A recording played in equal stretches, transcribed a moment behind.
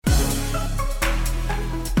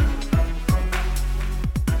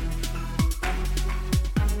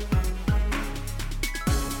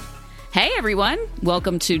Hey everyone,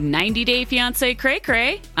 welcome to 90 Day Fiancé Cray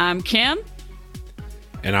Cray. I'm Kim.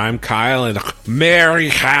 And I'm Kyle, and Mary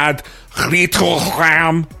had little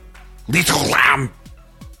lamb. Little lamb.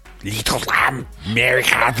 Little lamb. Mary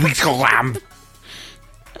had little lamb.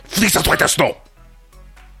 Fleeces like the snow.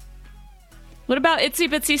 What about Itsy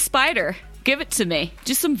Bitsy Spider? Give it to me.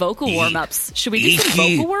 Do some vocal warm-ups. Should we do some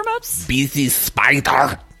vocal warm-ups? Busy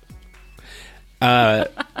spider.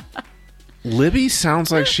 Libby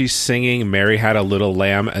sounds like she's singing Mary Had a Little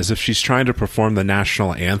Lamb as if she's trying to perform the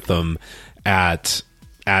national anthem at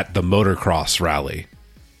the motocross rally.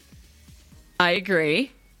 I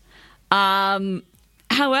agree. However,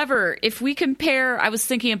 if we compare, I was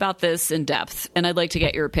thinking about this in depth, and I'd like to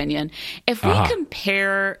get your opinion. If we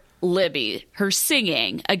compare Libby, her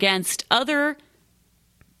singing, against other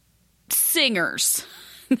singers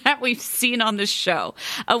that we've seen on this show,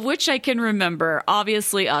 of which I can remember,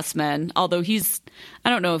 obviously Usman, although I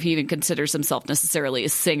don't know if he even considers himself necessarily a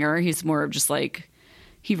singer. He's more of just like,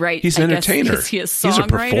 he writes. He's an entertainer. He's a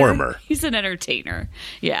performer. He's an entertainer.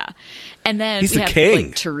 Yeah. And then he's we the have king.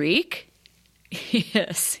 Like Tariq. He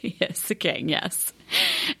is the king, yes.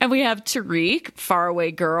 And we have Tariq,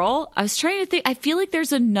 Faraway Girl. I was trying to think. I feel like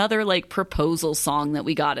there's another like proposal song that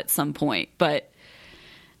we got at some point, but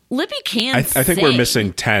Libby can I think sing. we're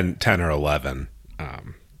missing 10 or 11.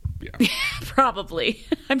 Yeah. Probably.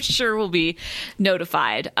 I'm sure we'll be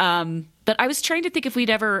notified. But I was trying to think if we'd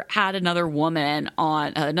ever had another woman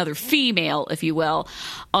on, another female, if you will,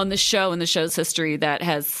 on the show in the show's history that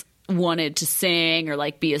has wanted to sing or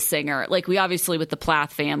like be a singer. Like we obviously with the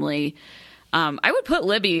Plath family, I would put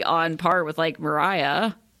Libby on par with like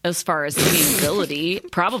Mariah as far as singing ability,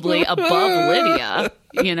 probably above Lydia,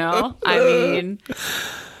 you know? I mean...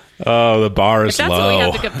 Oh, the bar is low. That's what we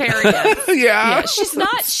have to compare against. Yeah.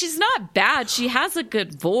 She's not bad. She has a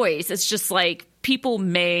good voice. It's just like people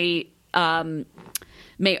may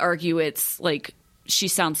argue it's like she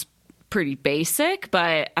sounds pretty basic,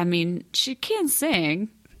 but I mean, she can sing.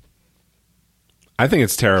 I think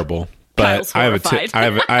it's terrible, but I have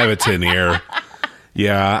a tin ear.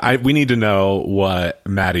 Yeah, we need to know what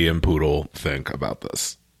Maddie and Poodle think about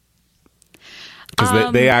this.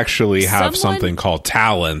 Because they actually have something called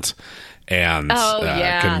talent and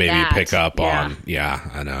can maybe pick up on. Yeah,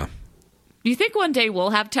 I know. Do you think one day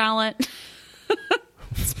we'll have talent?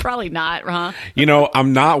 It's probably not, huh? You know,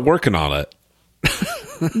 I'm not working on it.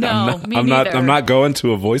 No, me neither. I'm not going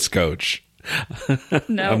to a voice coach.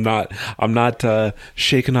 No. I'm not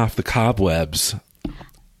shaking off the cobwebs.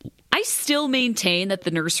 I still maintain that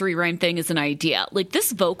the nursery rhyme thing is an idea. Like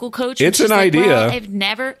this vocal coach. It's an idea. Well,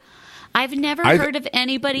 I've never heard of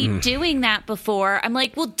anybody doing that before. I'm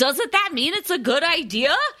like, well, doesn't that mean it's a good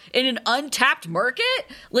idea in an untapped market?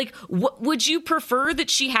 Like, would you prefer that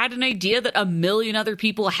she had an idea that a million other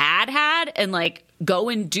people had and like go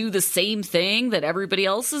and do the same thing that everybody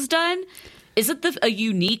else has done? Isn't a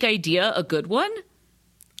unique idea a good one?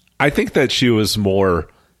 I think that she was more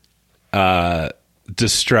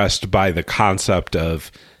distressed by the concept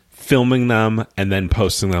of filming them and then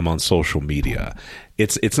posting them on social media.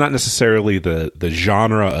 It's not necessarily the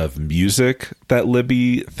genre of music that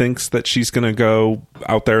Libby thinks that she's going to go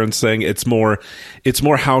out there and sing. It's more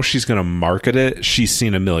how she's going to market it. She's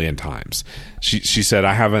seen a million times. She said,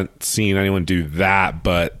 I haven't seen anyone do that,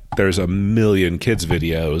 but there's a million kids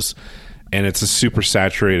videos and it's a super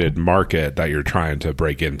saturated market that you're trying to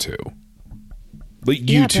break into. Like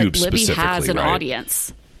YouTube but Libby specifically, has an right?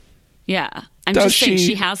 audience. Yeah. I'm Does just saying she?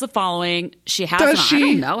 she has a following. She has Does I she?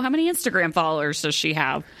 don't know. How many Instagram followers does she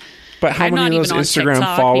have? But how I'm many not of those even on Instagram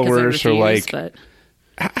TikTok followers are refuse, like... but...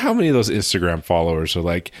 How many of those Instagram followers are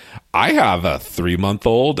like, I have a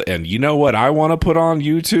 3-month-old and you know what I want to put on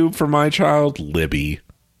YouTube for my child? Libby.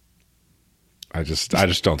 I just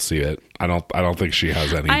don't see it. I don't think she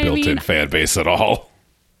has any built-in fan base at all.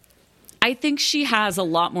 I think she has a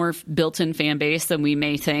lot more built-in fan base than we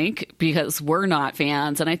may think because we're not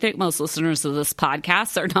fans. And I think most listeners of this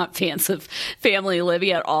podcast are not fans of Family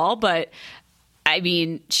Libby at all. But I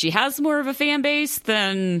mean, she has more of a fan base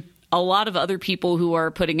than a lot of other people who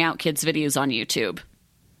are putting out kids' videos on YouTube.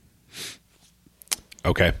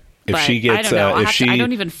 Okay. If but she gets, I don't know. I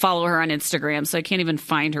don't even follow her on Instagram, so I can't even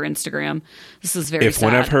find her Instagram. This is very sad.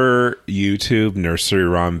 One of her YouTube nursery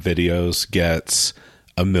rhyme videos gets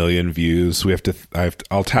 1 million views,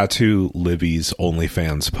 I'll tattoo Libby's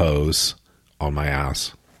OnlyFans pose on my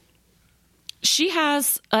ass. She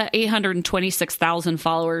has 826,000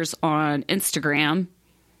 followers on Instagram.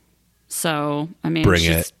 So, I mean, bring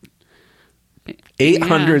it.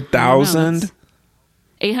 800,000?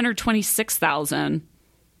 826,000.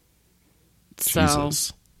 So,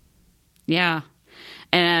 Jesus. yeah.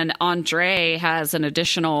 And Andre has an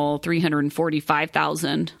additional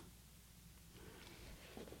 345,000.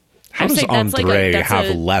 How does Andre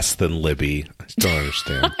have less than Libby? I don't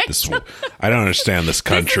understand I don't understand this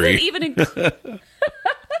country.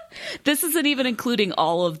 This isn't even including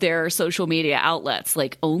all of their social media outlets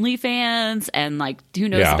like OnlyFans and like who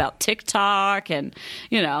knows about TikTok. And,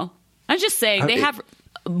 I'm just saying they have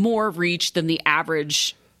more reach than the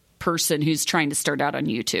average person who's trying to start out on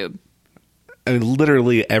YouTube. I mean,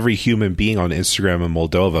 literally every human being on Instagram in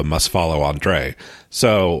Moldova must follow Andre.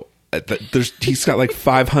 So he's got like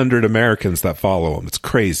 500 Americans that follow him. It's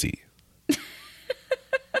crazy.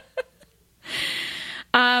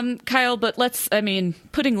 Kyle, but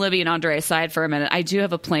putting Libby and Andre aside for a minute, I do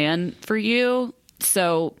have a plan for you.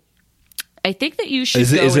 So I think that you should.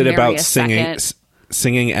 Is it about singing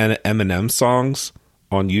Eminem songs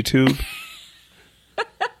on YouTube?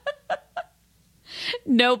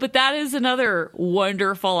 No, but that is another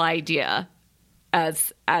wonderful idea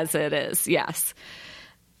as it is. Yes.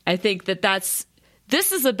 I think this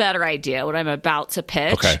is a better idea, what I'm about to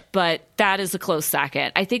pitch, but that is a close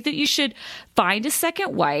second. I think that you should find a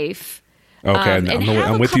second wife. Okay, and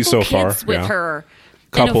I'm with you so far. With her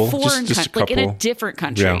couple, in a foreign just country, like in a different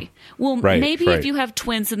country. Yeah. Well, maybe if you have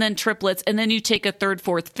twins and then triplets, and then you take a third,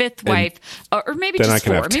 fourth, fifth wife, or maybe just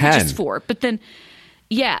four, maybe just four. But then,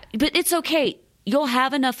 but it's okay. You'll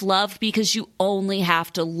have enough love because you only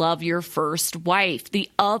have to love your first wife. The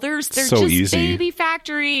others, they're so just easy. Baby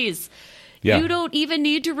factories. Yeah. You don't even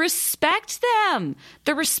need to respect them.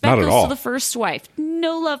 The respect goes to the first wife.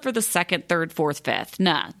 No love for the second, third, fourth, fifth.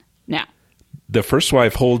 None. No. The first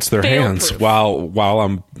wife holds their hands while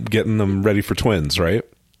I'm getting them ready for twins, right?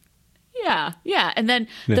 Yeah, yeah. And then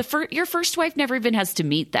your first wife never even has to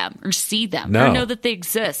meet them or see them or know that they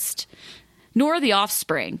exist. Nor the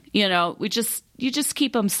offspring. You just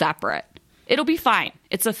keep them separate. It'll be fine.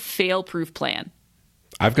 It's a fail-proof plan.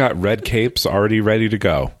 I've got red capes already ready to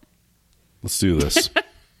go. Let's do this.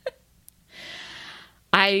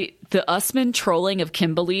 The Usman trolling of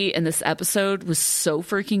Kimberly in this episode was so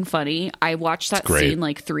freaking funny. I watched that scene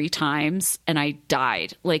like 3 times and I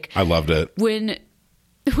died. Like, I loved it. When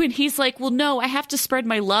he's like, well, no, I have to spread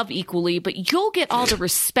my love equally, but you'll get all the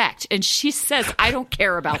respect. And she says, I don't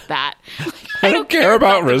care about that. I don't care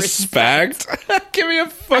about respect. Give me a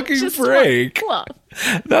fucking break.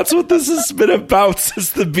 That's what this has been about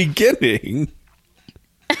since the beginning.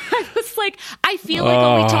 I was like, I feel like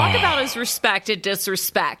all we talk about is respect and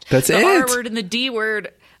disrespect. That's the it. R word and the D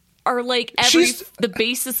word are like the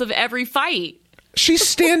basis of every fight. She's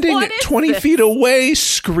standing 20 feet away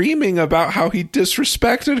screaming about how he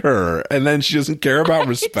disrespected her, and then she doesn't care about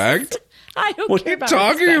respect? I don't what care about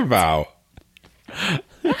What are you talking about?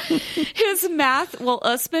 His math,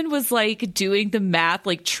 Usman was like doing the math,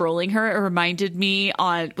 like trolling her. It reminded me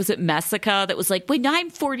was it Messica that was like, when I'm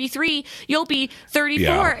 43, you'll be 34.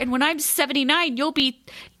 Yeah. And when I'm 79, you'll be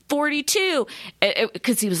 42.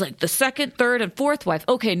 Because he was like, the second, third, and fourth wife.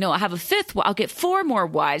 Okay, no, I have a fifth. I'll get 4 more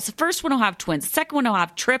wives. The first one will have twins. The second one will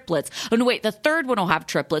have triplets. Oh, no, wait, the third one will have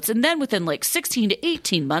triplets. And then within like 16 to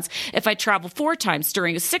 18 months, if I travel 4 times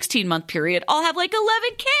during a 16-month period, I'll have like 11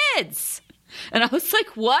 kids. And I was like,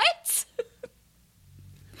 what?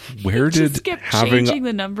 Where did having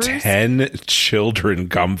the numbers? 10 children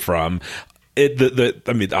come from? I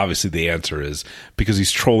mean, obviously the answer is because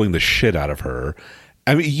he's trolling the shit out of her.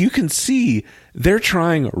 I mean, you can see they're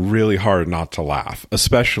trying really hard not to laugh,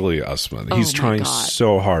 especially Usman. He's trying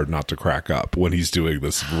so hard not to crack up when he's doing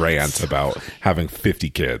this rant about having 50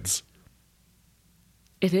 kids.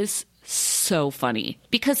 It is so funny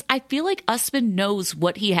because I feel like Usman knows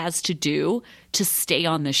what he has to do to stay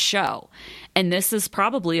on the show. And this is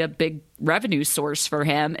probably a big revenue source for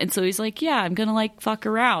him. And so he's like, yeah, I'm going to like fuck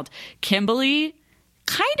around. Kimberly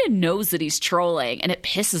kind of knows that he's trolling and it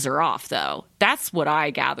pisses her off though. That's what I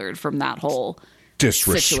gathered from that whole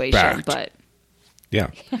situation. But yeah,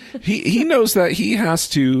 he knows that he has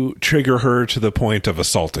to trigger her to the point of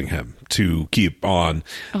assaulting him to keep on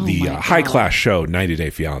the high class show 90 Day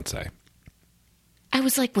Fiance. I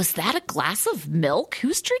was like, was that a glass of milk?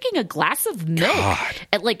 Who's drinking a glass of milk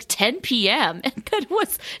at like 10 p.m.? And then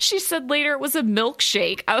she said later it was a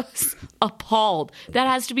milkshake. I was appalled. That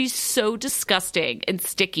has to be so disgusting and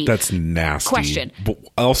sticky. That's nasty. Question. But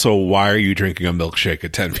also, why are you drinking a milkshake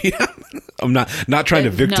at 10 p.m.? I'm not trying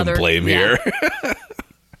to victim blame here.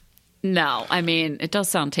 No, I mean, it does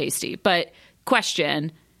sound tasty. But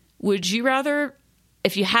question, would you rather...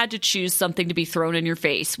 If you had to choose something to be thrown in your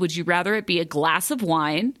face, would you rather it be a glass of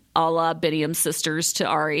wine, a la Biniam sisters to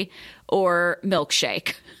Ari, or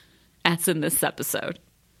milkshake, as in this episode?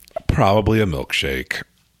 Probably a milkshake.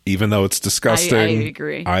 Even though it's disgusting, I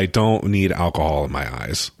agree. I don't need alcohol in my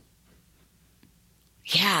eyes.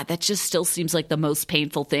 Yeah, that just still seems like the most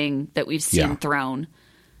painful thing that we've seen thrown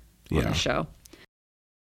on the show.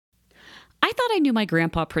 I thought I knew my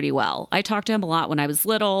grandpa pretty well. I talked to him a lot when I was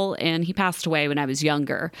little, and he passed away when I was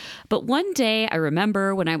younger. But one day, I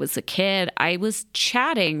remember when I was a kid, I was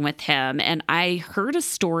chatting with him, and I heard a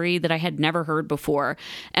story that I had never heard before.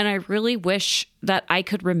 And I really wish that I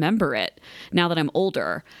could remember it now that I'm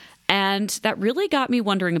older. And that really got me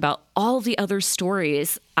wondering about all the other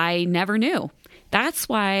stories I never knew. That's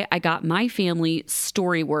why I got my family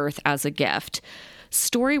Storyworth as a gift.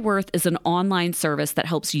 Storyworth is an online service that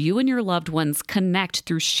helps you and your loved ones connect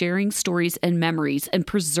through sharing stories and memories and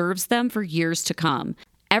preserves them for years to come.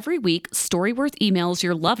 Every week, Storyworth emails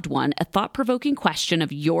your loved one a thought-provoking question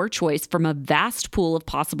of your choice from a vast pool of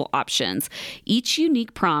possible options. Each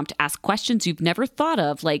unique prompt asks questions you've never thought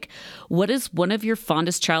of, like, what is one of your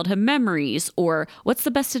fondest childhood memories? Or what's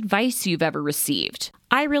the best advice you've ever received?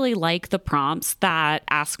 I really like the prompts that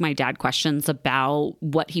ask my dad questions about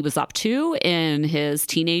what he was up to in his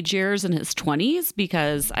teenage years and his 20s,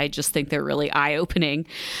 because I just think they're really eye-opening.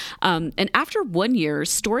 And after 1 year,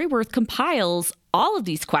 Storyworth compiles all of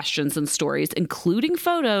these questions and stories, including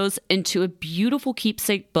photos, into a beautiful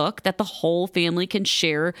keepsake book that the whole family can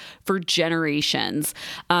share for generations.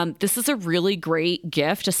 This is a really great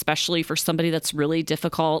gift, especially for somebody that's really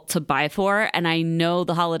difficult to buy for. And I know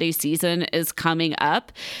the holiday season is coming up.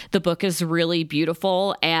 The book is really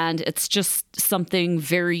beautiful, and it's just something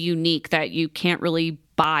very unique that you can't really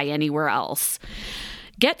buy anywhere else.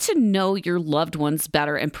 Get to know your loved ones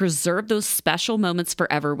better and preserve those special moments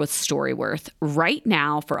forever with Storyworth. Right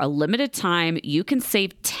now, for a limited time, you can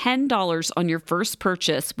save $10 on your first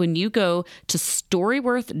purchase when you go to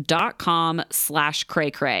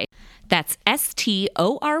storyworth.com/cray-cray. That's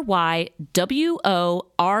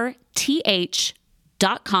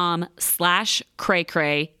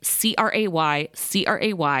STORYWORTH.com/cray-cray,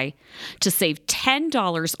 CRAY, to save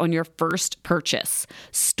 $10 on your first purchase.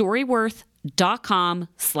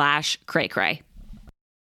 Storyworth.com/cray-cray.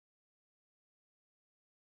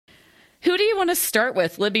 Who do you want to start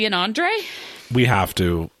with, Libby and Andre? We have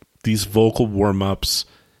to. These vocal warm-ups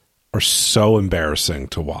are so embarrassing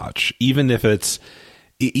to watch, even if it's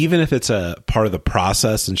a part of the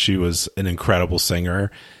process and she was an incredible singer.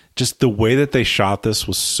 Just the way that they shot this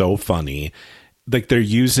was so funny. Like they're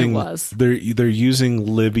using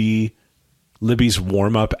Libby's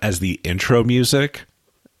warm-up as the intro music.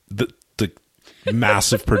 The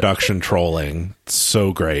massive production trolling,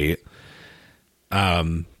 so great.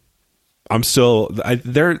 They're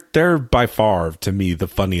by far, to me, the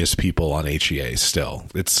funniest people on HEA still.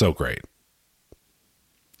 It's so great.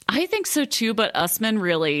 I think so too, but Usman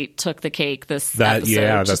really took the cake this episode.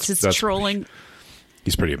 Yeah, that's trolling.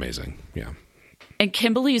 He's pretty amazing. Yeah. And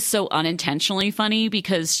Kimberly is so unintentionally funny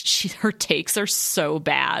because her takes are so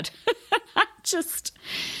bad.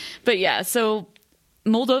 But yeah, so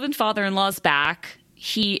Moldovan father-in-law's back.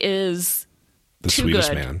 He is the too sweetest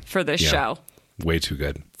good man for this show. Way too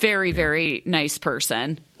good. Very, very nice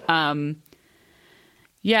person. Yeah,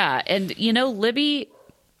 and Libby,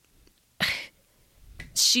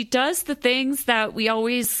 she does the things that we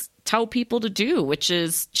always tell people to do, which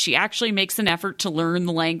is she actually makes an effort to learn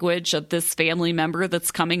the language of this family member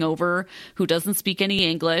that's coming over who doesn't speak any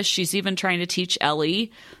English. She's even trying to teach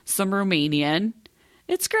Ellie some Romanian.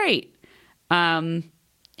 It's great.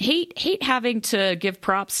 Hate having to give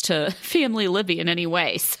props to family Libby in any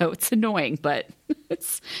way, so it's annoying, but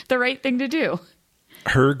it's the right thing to do.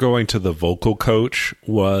 Her going to the vocal coach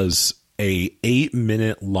was a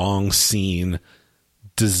 8-minute long scene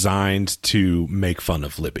designed to make fun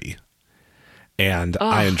of Libby, and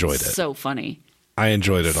I enjoyed it. So funny. I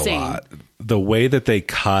enjoyed it a lot. The way that they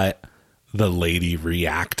cut the lady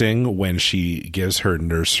reacting when she gives her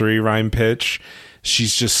nursery rhyme pitch.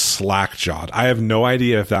 She's just slack-jawed. I have no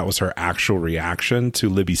idea if that was her actual reaction to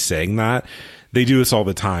Libby saying that. They do this all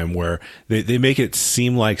the time where they make it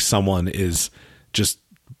seem like someone is just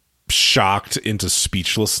shocked into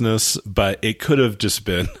speechlessness, but it could have just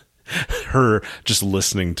been her just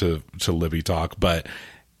listening to Libby talk. But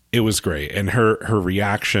it was great. And her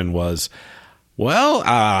reaction was, well,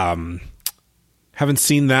 haven't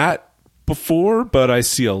seen that before, but I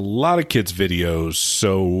see a lot of kids' videos,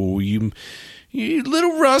 so you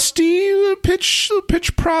little rusty pitch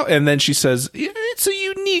and then she says it's a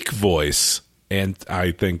unique voice, and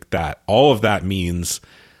I think that all of that means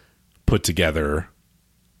put together,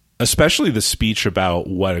 especially the speech about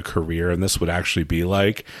what a career in this would actually be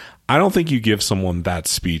like. I don't think you give someone that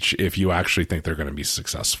speech if you actually think they're going to be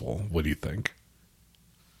successful. What do you think?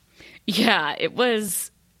 Yeah, it was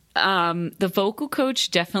The vocal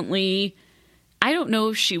coach definitely, I don't know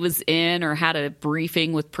if she was in or had a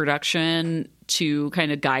briefing with production to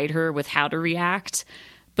kind of guide her with how to react,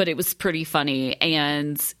 but it was pretty funny.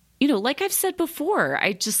 And, you know, like I've said before,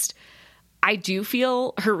 I do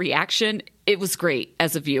feel her reaction, it was great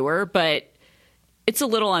as a viewer, but it's a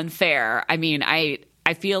little unfair. I mean, I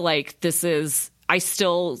feel like I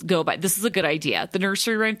still go by, this is a good idea. The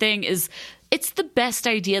nursery rhyme thing it's the best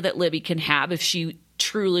idea that Libby can have if she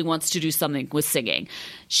truly wants to do something with singing.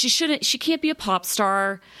 She can't be a pop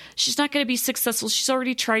star. She's not going to be successful. She's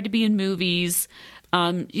already tried to be in movies.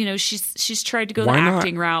 You know, she's tried to go the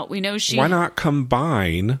acting route. We know Why not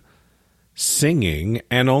combine singing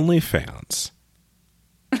and OnlyFans?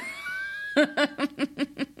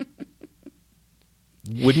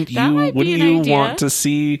 Wouldn't you want to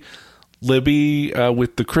see Libby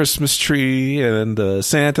with the Christmas tree and the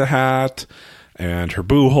Santa hat and her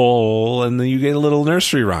boo hole, and then you get a little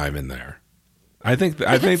nursery rhyme in there? I think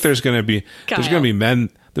there's going to be men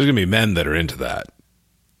that are into that.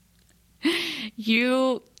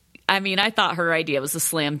 I mean, I thought her idea was a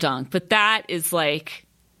slam dunk, but that is like,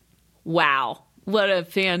 wow, what a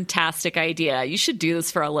fantastic idea. You should do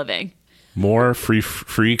this for a living. More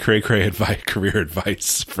free cray advice, career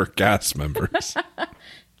advice for cast members.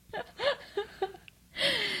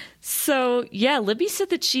 So, yeah, Libby said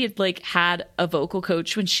that she had had a vocal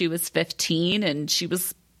coach when she was 15, and she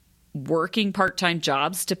was working part-time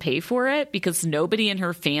jobs to pay for it because nobody in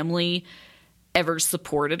her family ever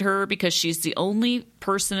supported her, because she's the only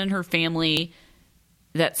person in her family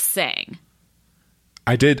that sang.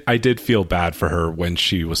 I did feel bad for her when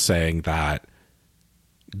she was saying that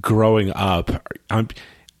growing up,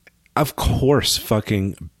 of course,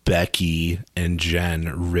 fucking Becky and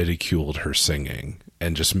Jen ridiculed her singing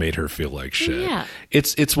and just made her feel like shit. Yeah.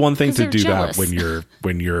 It's one thing to do jealous. That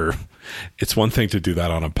when you're it's one thing to do that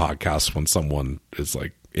on a podcast when someone is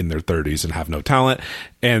like in their 30s and have no talent,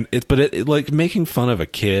 and it like making fun of a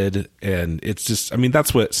kid, and it's just, I mean,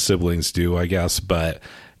 that's what siblings do, I guess, but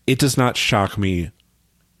it does not shock me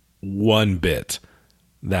one bit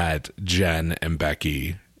that Jen and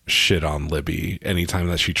Becky shit on Libby anytime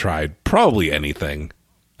that she tried probably anything,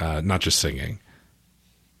 not just singing.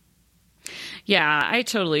 Yeah, I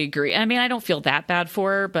totally agree. I mean, I don't feel that bad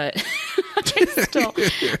for her, but I still,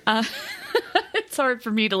 it's hard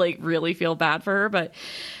for me to really feel bad for her. But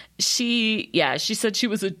she said she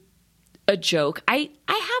was a joke. I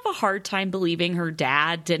have a hard time believing her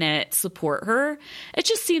dad didn't support her. It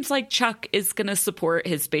just seems like Chuck is going to support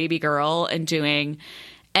his baby girl and doing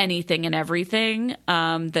anything and everything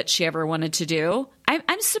that she ever wanted to do.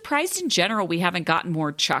 I'm surprised in general we haven't gotten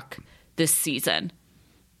more Chuck this season.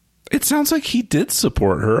 It sounds like he did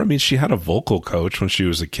support her. I mean, she had a vocal coach when she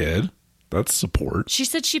was a kid. That's support. She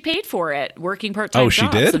said she paid for it, working part-time jobs. She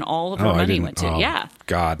did? And all of her money went to, yeah.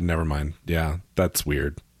 God, never mind. Yeah, that's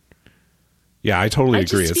weird. Yeah, I totally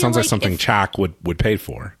agree. It sounds like something Chuck would pay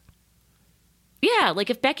for. Yeah, like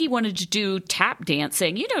if Becky wanted to do tap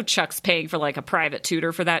dancing, you know Chuck's paying for a private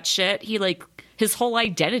tutor for that shit. He his whole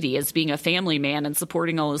identity is being a family man and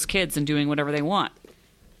supporting all his kids and doing whatever they want.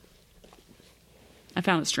 I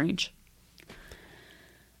found it strange.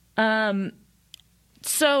 So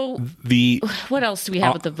what else do we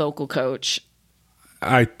have with the vocal coach?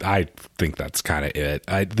 I think that's kind of it.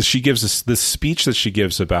 She gives us this speech that she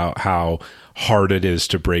gives about how hard it is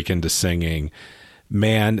to break into singing.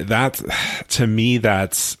 Man, to me,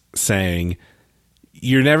 that's saying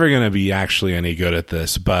you're never going to be actually any good at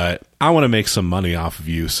this, but I want to make some money off of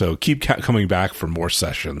you. So keep coming back for more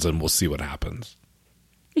sessions and we'll see what happens.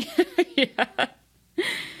 Yeah.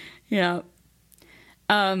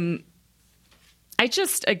 I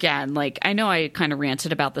just, again, I know I kind of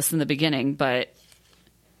ranted about this in the beginning, but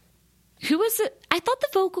who was it? I thought the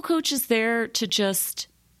vocal coach is there to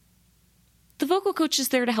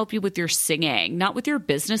help you with your singing, not with your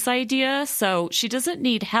business idea. So she doesn't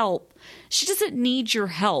need help. She doesn't need your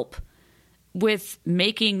help with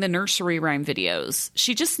making the nursery rhyme videos.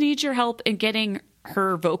 She just needs your help in getting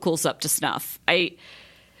her vocals up to snuff. I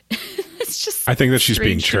think that she's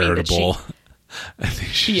being charitable. I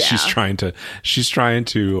think she's trying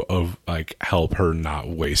to help her not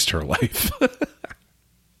waste her life.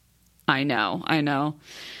 I know.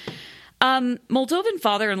 Moldovan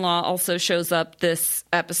father-in-law also shows up this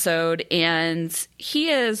episode, and he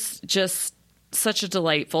is just such a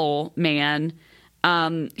delightful man.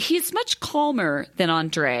 He's much calmer than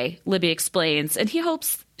Andre, Libby explains, and she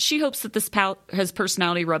hopes that his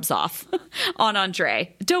personality rubs off on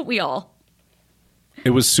Andre. Don't we all?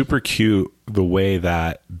 It was super cute the way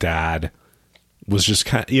that Dad was just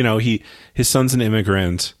kind of, his son's an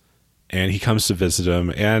immigrant, and he comes to visit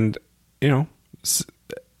him, and you know,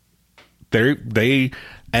 they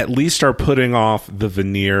at least are putting off the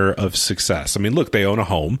veneer of success. I mean, look, they own a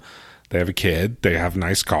home, they have a kid, they have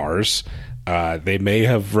nice cars. They may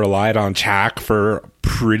have relied on Chak for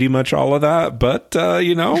pretty much all of that, but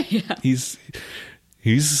you know,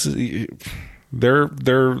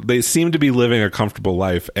 they seem to be living a comfortable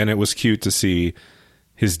life, and it was cute to see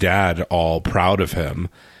his dad all proud of him.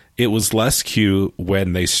 It was less cute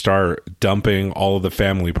when they start dumping all of the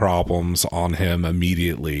family problems on him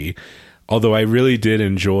immediately. Although I really did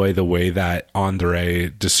enjoy the way that Andre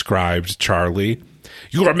described Charlie.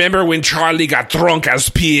 You remember when Charlie got drunk as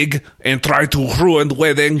pig and tried to ruin the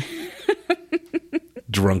wedding?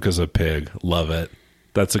 Drunk as a pig. Love it.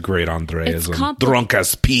 That's a great Andreism. Drunk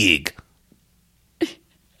as pig.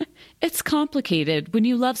 It's complicated when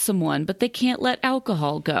you love someone, but they can't let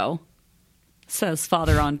alcohol go, says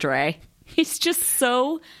Father Andre. He's just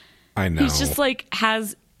so... I know. He's just like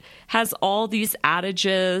has all these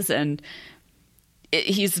adages, and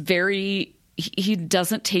he's very... He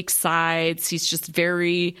doesn't take sides. He's just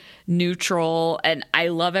very neutral, and I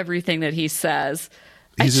love everything that he says.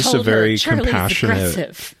 He's just a very compassionate...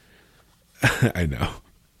 aggressive. I know.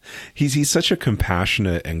 He's such a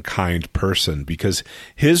compassionate and kind person, because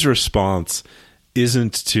his response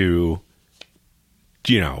isn't to,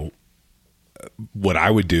 you know, what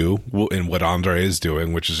I would do and what Andre is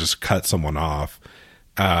doing, which is just cut someone off,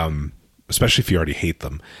 especially if you already hate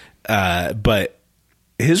them. But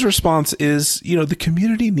his response is, you know, the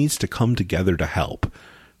community needs to come together to help.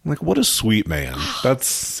 I'm like, what a sweet man. That's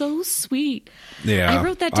so sweet. Yeah, I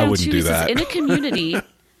wrote that down too. He says, in a community,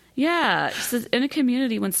 yeah, he says, in a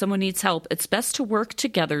community, when someone needs help, it's best to work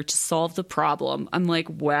together to solve the problem. I'm like,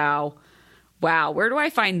 wow, where do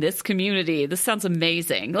I find this community? This sounds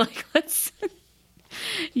amazing. Like,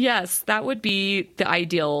 yes, that would be the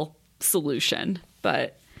ideal solution.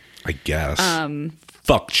 But I guess,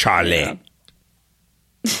 fuck Charlie. Yeah.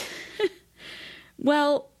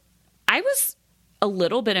 Well, I was a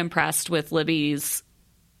little bit impressed with Libby's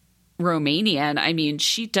Romanian. I mean,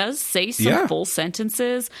 she does say some full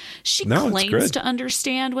sentences. She claims to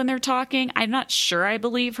understand when they're talking. I'm not sure I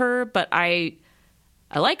believe her, but I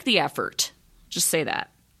like the effort. Just say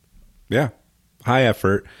that. Yeah. High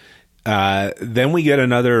effort. Then we get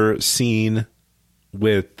another scene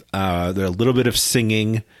with a little bit of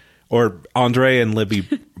singing, or Andre and Libby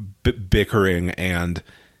bickering, and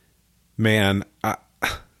man,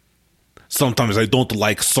 sometimes I don't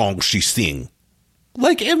like songs she sing.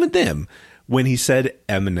 Like Eminem. When he said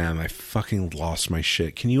Eminem, I fucking lost my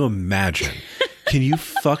shit. Can you imagine? Can you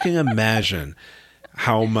fucking imagine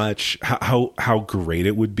how great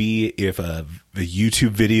it would be if a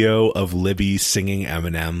YouTube video of Libby singing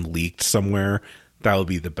Eminem leaked somewhere? That would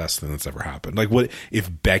be the best thing that's ever happened. Like, what if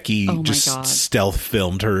Becky stealth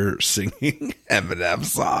filmed her singing Eminem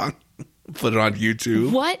song, put it on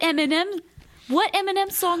YouTube? What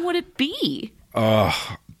Eminem song would it be? I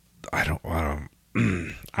don't.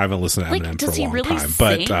 I haven't listened to Eminem for a long time,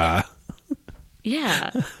 sing? But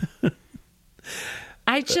yeah.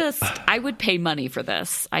 I would pay money for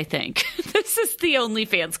this. I think this is the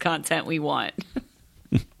OnlyFans content we want.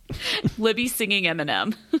 Libby singing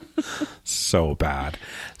Eminem. So bad.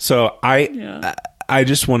 So I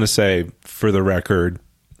just want to say, for the record,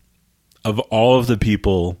 of all of the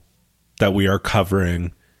people that we are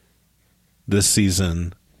covering this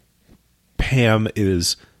season, Pam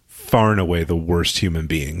is far and away the worst human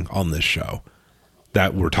being on this show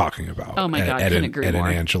that we're talking about. Oh my God, couldn't agree more.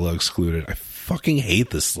 And Angela excluded. I fucking hate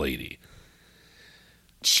this lady.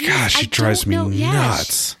 Gosh, she drives me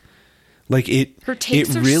nuts. Like her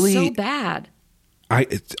takes are so bad.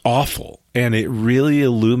 It's awful, and it really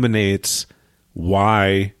illuminates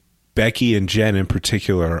why Becky and Jen in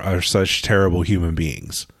particular are such terrible human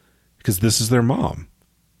beings, because this is their mom.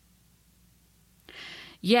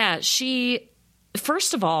 Yeah,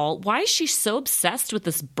 first of all, why is she so obsessed with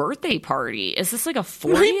this birthday party? Is this like a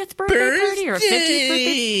 40th birthday party or a 50th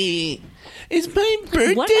birthday? It's my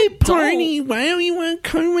birthday party. Why don't you want to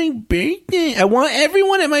come to my birthday? I want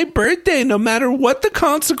everyone at my birthday, no matter what the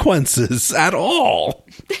consequences at all.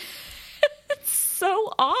 It's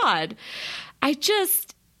so odd. I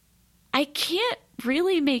can't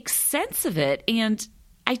really make sense of it. And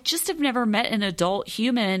I just have never met an adult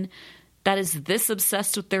human that is this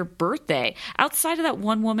obsessed with their birthday. Outside of that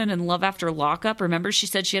one woman in Love After Lockup, remember she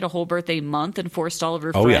said she had a whole birthday month and forced all of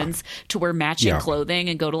her friends to wear matching clothing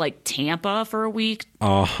and go to like Tampa for a week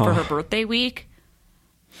for her birthday week.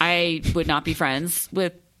 I would not be friends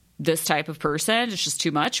with this type of person. It's just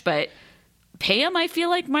too much. But Pam, I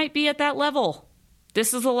feel like, might be at that level.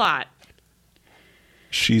 This is a lot.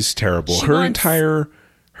 She's terrible. She Her wants- entire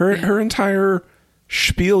her entire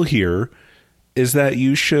spiel here is that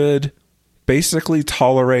you should basically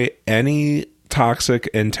tolerate any toxic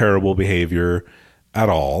and terrible behavior at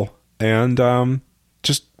all, and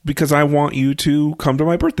just because I want you to come to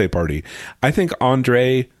my birthday party. I think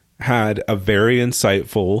Andre had a very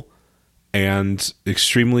insightful and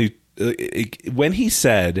extremely when he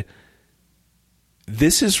said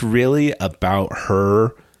this is really about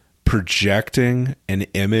her projecting an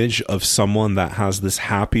image of someone that has this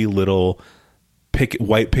happy little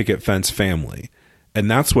white picket fence family, and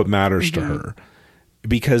that's what matters to her,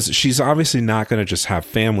 because she's obviously not going to just have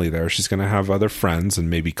family there. She's going to have other friends and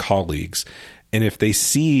maybe colleagues, and if they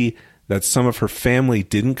see that some of her family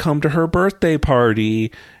didn't come to her birthday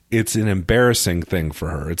party, it's an embarrassing thing for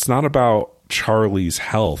her. It's not about Charlie's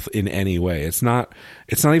health in any way. It's not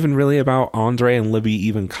even really about Andre and Libby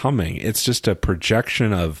even coming. It's just a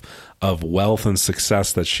projection of wealth and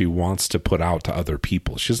success that she wants to put out to other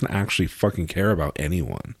people. She doesn't actually fucking care about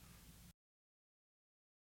anyone.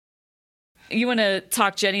 You want to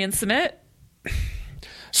talk Jenny and Sumit?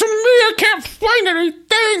 I can't find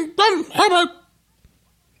anything from Herbert.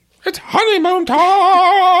 It's honeymoon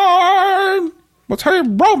time. Let's have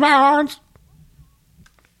romance.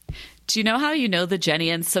 Do you know how you know the Jenny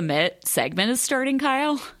and Sumit segment is starting,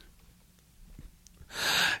 Kyle?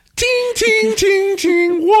 Ting, ting, ting,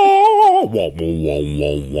 ting. Whoa, whoa, whoa,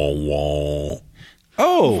 whoa, whoa, whoa.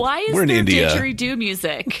 Oh, Why is we're in there India. didgeridoo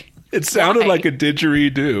music? It sounded Why? like a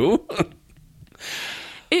didgeridoo.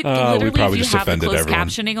 It we literally, probably if just you have the offended closed everyone.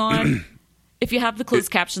 captioning on, if you have the closed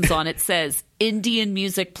captions on, it says Indian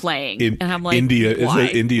music playing, and I'm like, India why? is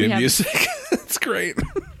it Indian We have- music? It's great.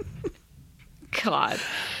 God.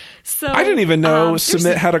 So I didn't even know there's-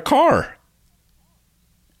 Sumit had a car.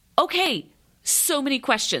 Okay, so many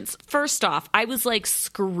questions. First off, I was like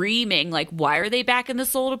screaming, like, why are they back in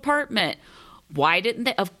this old apartment? Why didn't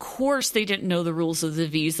they? Of course, they didn't know the rules of the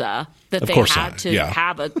visa, that Of they course had not, to yeah.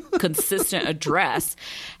 have a consistent address.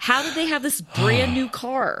 How did they have this brand new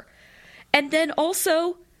car? And then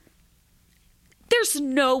also, there's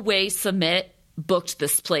no way Sumit booked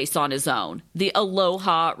this place on his own. The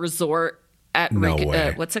Aloha Resort at No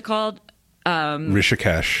way. what's it called?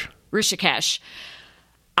 Rishikesh. Rishikesh.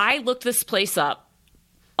 I looked this place up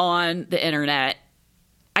on the internet.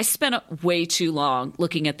 I spent way too long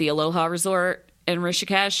looking at the Aloha Resort in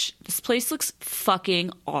Rishikesh. This place looks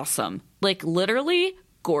fucking awesome. Like, literally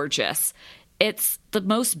gorgeous. It's the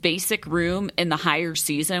most basic room in the higher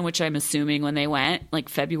season, which I'm assuming when they went, like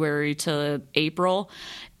February to April,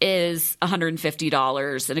 is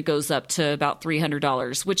 $150, and it goes up to about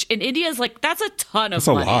 $300, which in India is like, that's a ton of That's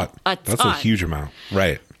a money. lot. A That's a ton. huge amount.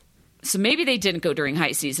 Right. So maybe they didn't go during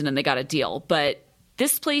high season and they got a deal, but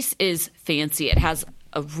this place is fancy. It has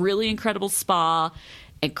a really incredible spa,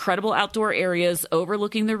 incredible outdoor areas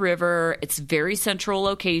overlooking the river. It's very central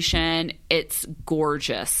location. It's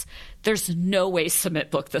gorgeous. There's no way Sumit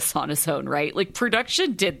booked this on his own, right? Like,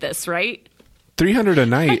 production did this, right? $300 a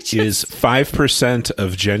night is 5%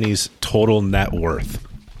 of Jenny's total net worth.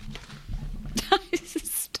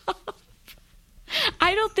 Stop.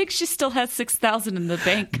 I don't think she still has $6,000 in the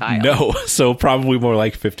bank, Kyle. No, so probably more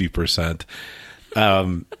like 50%.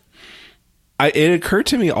 It occurred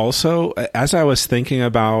to me also, as I was thinking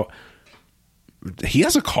about, he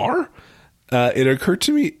has a car. It occurred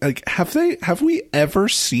to me, like, have we ever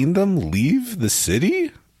seen them leave the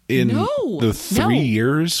city in No, the 3 no.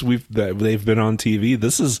 years that they've been on TV?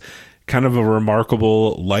 This is kind of a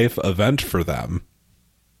remarkable life event for them.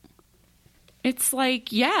 It's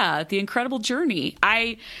like, yeah, the incredible journey.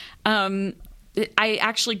 I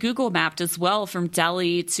actually Google mapped as well from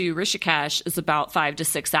Delhi to Rishikesh is about 5 to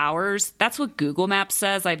 6 hours. That's what Google Maps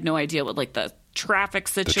says. I have no idea what like the traffic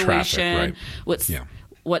situation, right.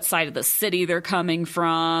 what side of the city they're coming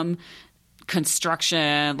from,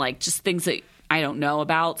 construction, like just things that I don't know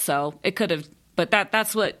about. So it could have, but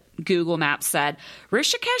that's what Google Maps said.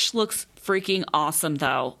 Rishikesh looks freaking awesome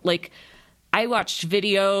though. Like, I watched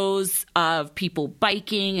videos of people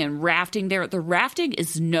biking and rafting there. The rafting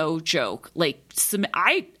is no joke. Like,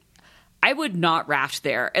 I would not raft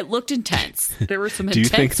there. It looked intense. There were some Do you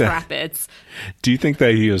think intense rapids. Do you think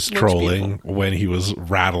that he was Looks trolling beautiful. when he was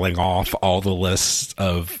rattling off all the lists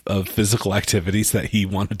of physical activities that he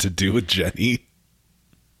wanted to do with Jenny?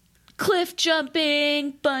 Cliff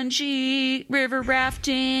jumping, bungee, river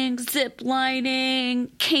rafting, zip lining,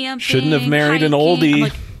 camping. Shouldn't have married an hiking. oldie. I'm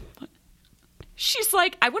like, she's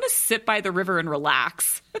like, I want to sit by the river and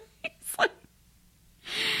relax. It's like,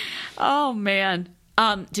 oh man.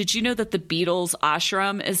 Did you know that the Beatles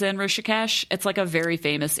ashram is in Rishikesh? It's like a very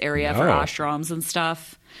famous area for No. ashrams and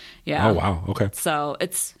stuff. Yeah. Oh, wow. Okay. So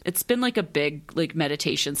it's been like a big like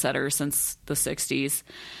meditation center since the 60s.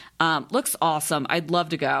 Looks awesome. I'd love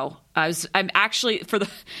to go. I'm actually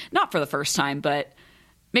not for the first time, but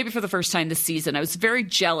maybe for the first time this season, I was very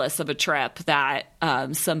jealous of a trip that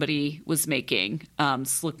somebody was making.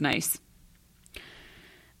 This looked nice.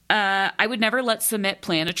 I would never let Sumit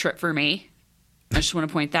plan a trip for me. I just want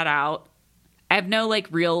to point that out. I have no like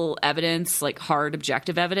real evidence, like hard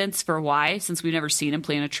objective evidence for why, since we've never seen him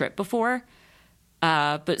plan a trip before.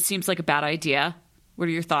 But it seems like a bad idea. What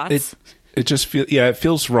are your thoughts? It just it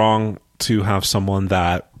feels wrong to have someone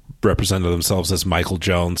that represented themselves as Michael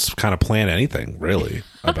Jones kind of plan anything really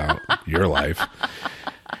about your life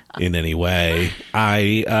in any way.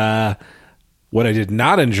 What I did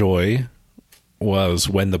not enjoy was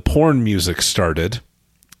when the porn music started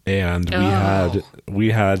and we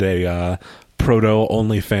had a proto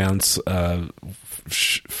OnlyFans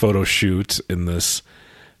photo shoot in this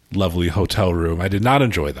lovely hotel room. I did not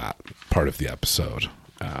enjoy that part of the episode.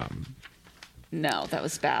 No, that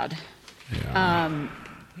was bad.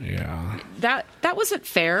 Yeah. That wasn't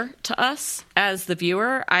fair to us as the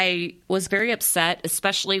viewer. I was very upset,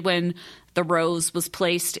 especially when the rose was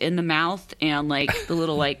placed in the mouth and like the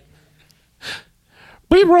little like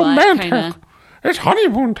Be romantic. kinda- It's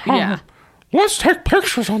honeymoon time. Yeah. Let's take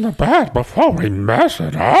pictures on the bed before we mess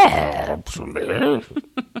it up.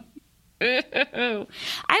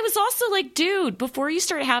 I was also like, dude, before you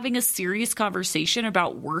start having a serious conversation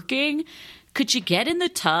about working, could you get in the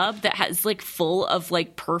tub that has like full of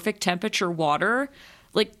like perfect temperature water?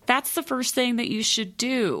 Like that's the first thing that you should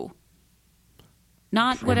do.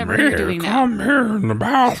 Not whatever you're doing now. Come here in the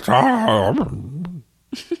bathtub.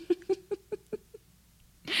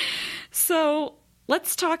 So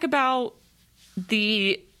let's talk about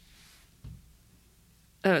the.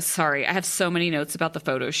 Oh, sorry. I have so many notes about the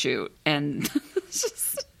photo shoot and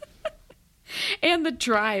and the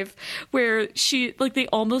drive where they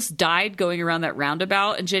almost died going around that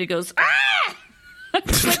roundabout, and Jenny goes, ah! I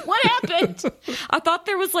was like, what happened? I thought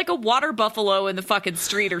there was like a water buffalo in the fucking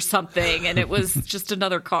street or something, and it was just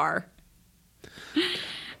another car.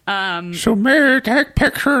 So me, take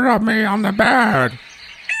pictures of me on the bed.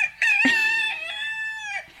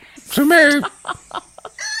 So me.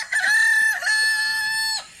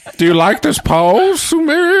 Do you like this pose,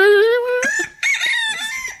 Sumi?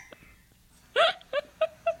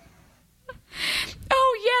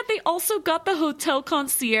 Oh, yeah, they also got the hotel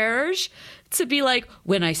concierge to be like,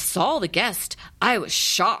 when I saw the guest, I was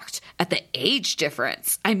shocked at the age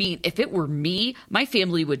difference. I mean, if it were me, my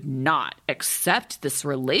family would not accept this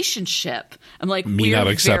relationship. I'm like, Me we're not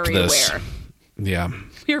accept very this. aware. Yeah.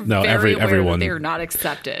 We're No, very aware everyone that they're not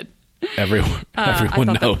accepted. everyone thought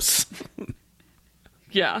that- knows.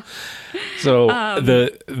 Yeah. So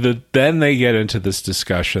then they get into this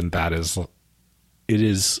discussion that it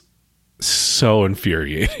is so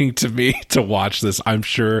infuriating to me to watch this. I'm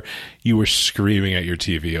sure you were screaming at your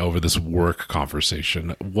TV over this work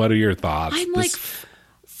conversation. What are your thoughts? I'm like,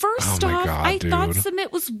 first Oh my off, God, I thought dude.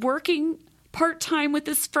 Sumit was working part-time with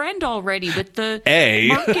his friend already with the A,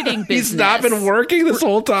 marketing business. he's not been working this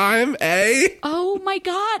whole time. A, Oh my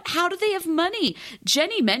God, how do they have money?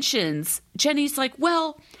 Jenny's like,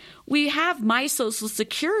 well, we have my Social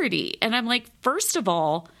Security. And I'm like, first of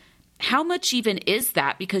all, how much even is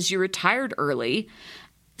that? Because you retired early.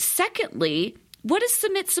 Secondly, what is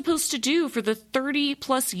Sumit supposed to do for the 30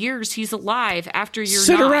 plus years he's alive after you're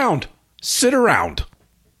sit not? around,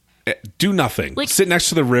 do nothing. Like, sit next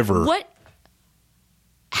to the river. What?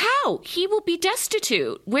 How? He will be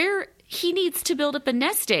destitute. Where he needs to build up a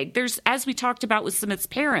nest egg. There's, as we talked about with Sumit's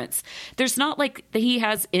parents, there's not like that he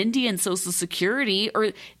has Indian Social Security,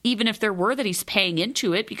 or even if there were, that he's paying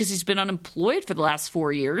into it because he's been unemployed for the last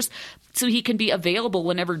 4 years. So he can be available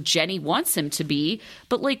whenever Jenny wants him to be.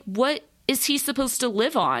 But like, what is he supposed to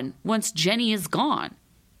live on once Jenny is gone?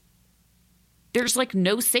 There's like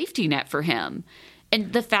no safety net for him.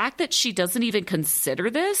 And the fact that she doesn't even consider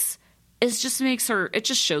this it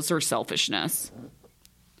just shows her selfishness.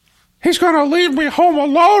 He's gonna leave me home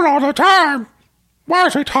alone all the time. Why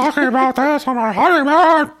is he talking about this on our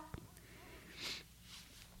honeymoon?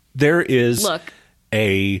 There is Look.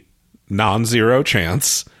 a non-zero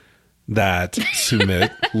chance that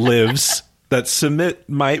Sumit lives, that Sumit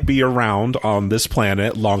might be around on this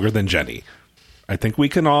planet longer than Jenny. I think we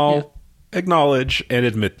can all acknowledge and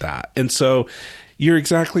admit that. And so you're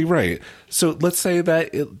exactly right. So let's say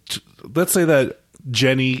that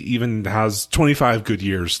Jenny even has 25 good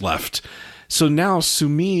years left. So now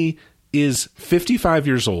Sumi is 55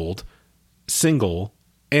 years old. single,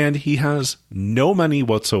 and he has no money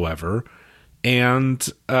whatsoever. And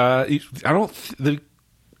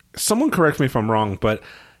someone correct me if I'm wrong, but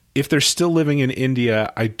if they're still living in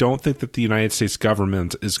India, I don't think that the United States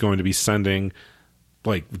government is going to be sending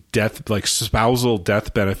like spousal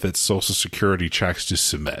death benefits, Social Security checks to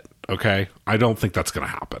Sumit. Okay. I don't think that's going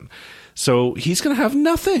to happen. So he's going to have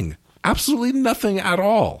nothing, absolutely nothing at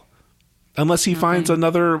all, unless he finds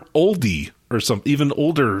another oldie or some even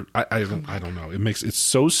older. I don't know. It's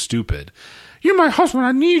so stupid. You're my husband.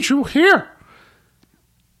 I need you here.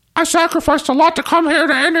 I sacrificed a lot to come here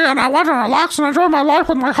to India, and I want to relax and enjoy my life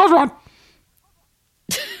with my husband.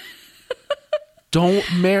 Don't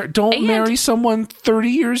marry someone 30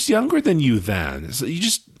 years younger than you then. So you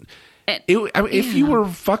just if you were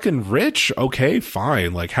fucking rich, okay,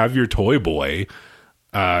 fine. Like, have your toy boy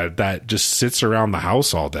that just sits around the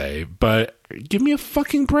house all day, but give me a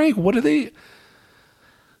fucking break. What are they?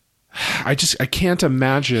 I can't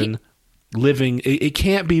imagine living. It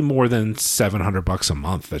can't be more than $700 a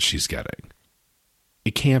month that she's getting.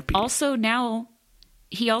 It can't be. Also, now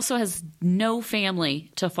he also has no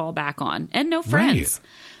family to fall back on and no friends. Right.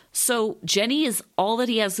 So Jenny is all that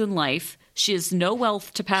he has in life. She has no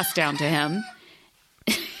wealth to pass down to him.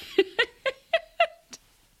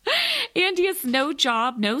 And he has no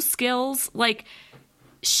job, no skills. Like,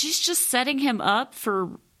 she's just setting him up for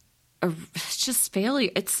just failure.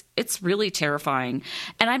 It's really terrifying.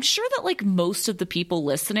 And I'm sure that, like, most of the people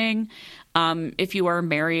listening, if you are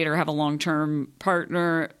married or have a long-term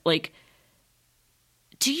partner, like,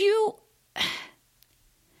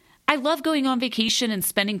 I love going on vacation and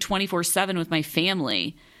spending 24/7 with my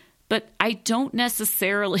family, but I don't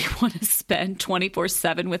necessarily want to spend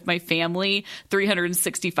 24/7 with my family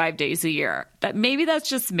 365 days a year. Maybe that's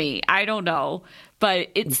just me. I don't know.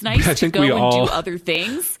 But it's nice to go and do other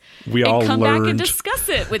things and come back and discuss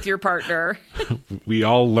it with your partner. We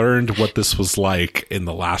all learned what this was like in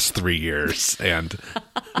the last 3 years. And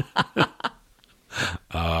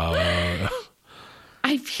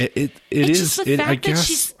it is just the fact that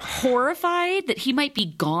she's horrified that he might be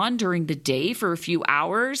gone during the day for a few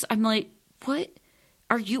hours. I'm like, what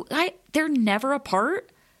are you? They're never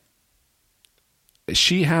apart.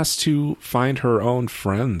 She has to find her own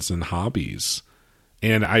friends and hobbies.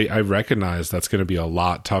 And I recognize that's going to be a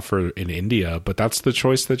lot tougher in India, but that's the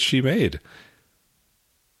choice that she made.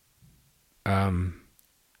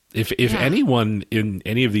 If anyone in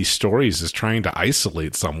any of these stories is trying to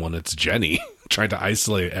isolate someone, it's Jenny trying to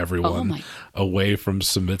isolate everyone away from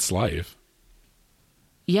Sumit's life.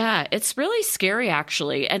 Yeah, it's really scary,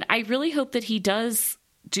 actually. And I really hope that he does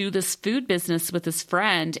do this food business with his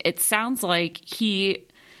friend. It sounds like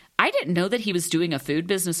I didn't know that he was doing a food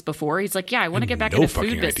business before. He's like, yeah, I want to get back into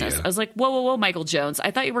food business. I was like, whoa, Michael Jones.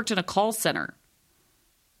 I thought you worked in a call center.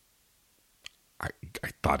 I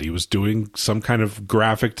thought he was doing some kind of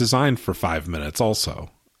graphic design for 5 minutes also.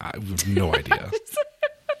 I have no idea.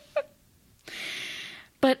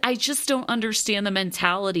 But I just don't understand the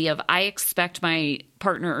mentality of I expect my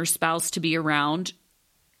partner or spouse to be around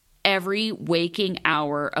every waking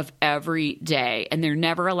hour of every day, and they're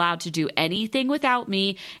never allowed to do anything without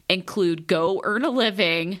me, include go earn a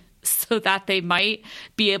living so that they might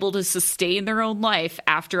be able to sustain their own life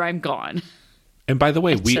after I'm gone. And by the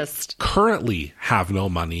way, we currently have no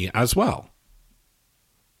money as well.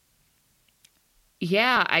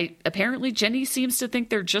 Yeah, apparently Jenny seems to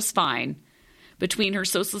think they're just fine. Between her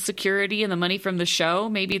Social Security and the money from the show,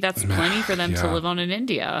 maybe that's plenty for them to live on in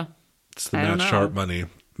India. It's the Matt Sharp money.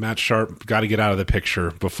 Matt Sharp got to get out of the picture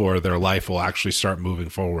before their life will actually start moving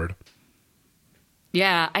forward.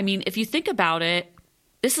 Yeah, I mean, if you think about it,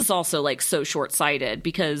 this is also like so short-sighted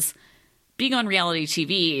because being on reality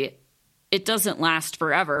TV, it doesn't last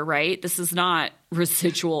forever, right? This is not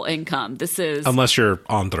residual income. This is... Unless you're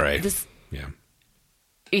Andre. Yeah.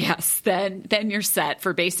 Yes, then you're set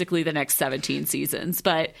for basically the next 17 seasons.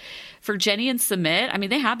 But for Jenny and Sumit, I mean,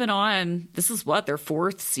 they have been on, this is their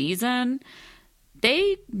 4th season.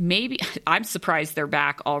 I'm surprised they're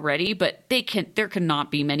back already, but there cannot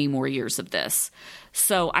be many more years of this.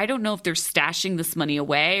 So I don't know if they're stashing this money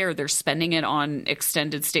away or they're spending it on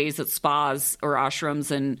extended stays at spas or ashrams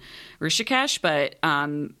in Rishikesh, but,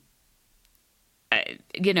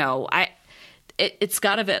 it's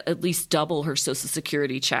got to at least double her Social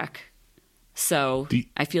Security check. So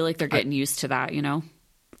I feel like they're getting used to that, you know?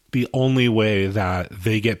 The only way that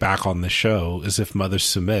they get back on the show is if Mother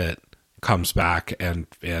Sumit comes back and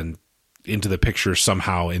into the picture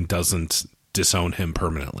somehow and doesn't disown him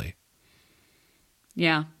permanently.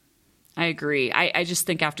 Yeah. I agree. I just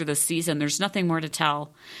think after this season, there's nothing more to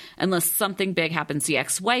tell unless something big happens. The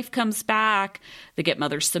ex-wife comes back. They get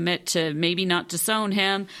Mother Submit to maybe not disown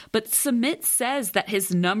him. But Submit says that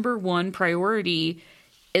his number one priority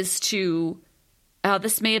is to,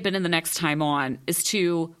 this may have been in the next time on, is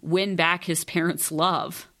to win back his parents'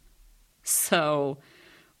 love. So,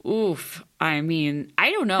 oof. I mean,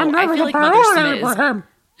 I don't know. I feel like Mother Submit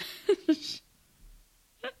is...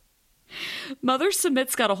 Mother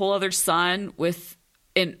Submit's got a whole other son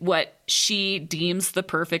in what she deems the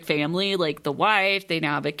perfect family, like the wife. They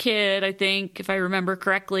now have a kid, I think, if I remember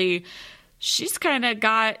correctly. She's kind of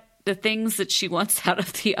got the things that she wants out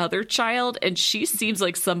of the other child, and she seems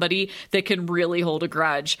like somebody that can really hold a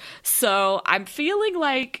grudge. So I'm feeling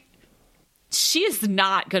like she is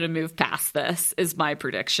not going to move past this, is my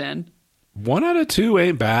prediction. 1 out of 2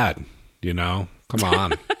 ain't bad, Come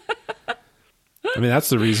on. I mean, that's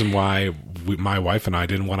the reason why my wife and I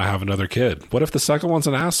didn't want to have another kid. What if the second one's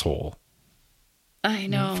an asshole? I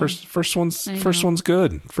know. First one's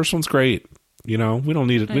good. First one's great. We don't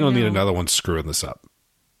need another one screwing this up.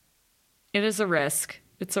 It is a risk.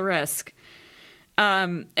 It's a risk.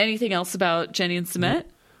 Anything else about Jenny and Submit?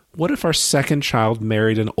 What if our second child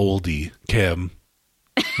married an oldie, Kim?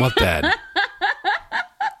 What then?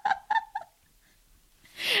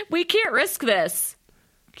 We can't risk this.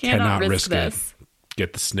 Cannot risk this.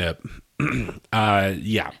 Get the snip.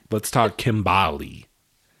 Yeah, let's talk Kimbali.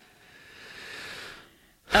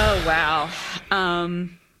 Oh, wow.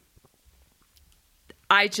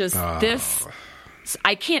 I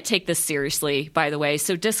can't take this seriously, by the way.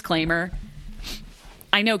 So disclaimer,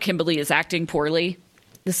 I know Kimberly is acting poorly.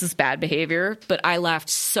 This is bad behavior, but I laughed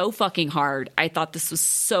so fucking hard. I thought this was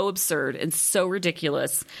so absurd and so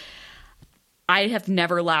ridiculous. I have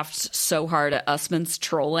never laughed so hard at Usman's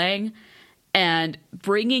trolling, and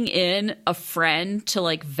bringing in a friend to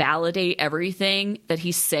like validate everything that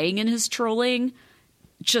he's saying in his trolling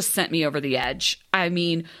just sent me over the edge. I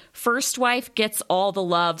mean, first wife gets all the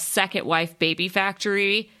love, second wife baby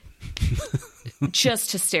factory,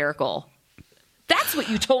 just hysterical. That's what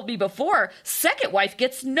you told me before. Second wife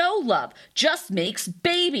gets no love, just makes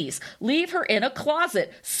babies. Leave her in a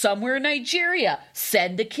closet somewhere in Nigeria.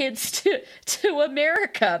 Send the kids to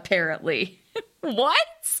America, apparently.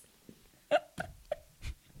 What?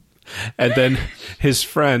 And then his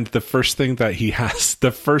friend, the first thing that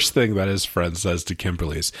his friend says to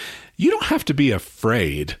Kimberly is, "You don't have to be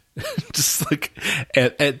afraid." Just like,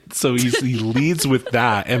 and so he leads with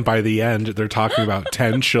that. And by the end, they're talking about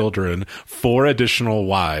 10 children, 4 additional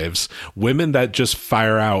wives, women that just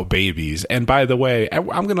fire out babies. And by the way, I'm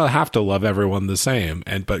going to have to love everyone the same.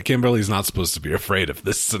 But Kimberly's not supposed to be afraid of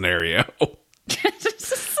this scenario.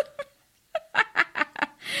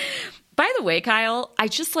 By the way, Kyle, I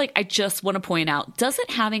just want to point out,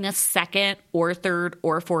 doesn't having a second or third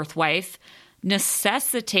or fourth wife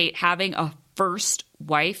necessitate having a first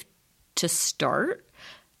wife to start?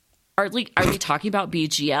 Are we talking about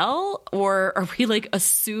BGL, or are we like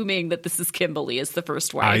assuming that this is Kimberly as the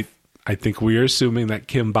first wife? I think we are assuming that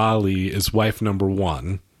Kimbali is wife number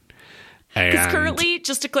 1. Because currently,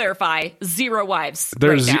 just to clarify, 0 wives.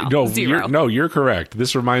 There's right now. 0. You're correct.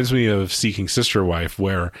 This reminds me of Seeking Sister Wife,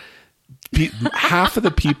 where half of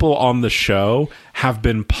the people on the show have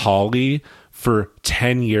been poly for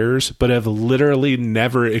 10 years, but have literally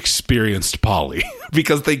never experienced poly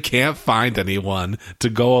because they can't find anyone to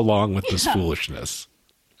go along with this foolishness.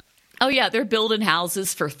 Oh, yeah. They're building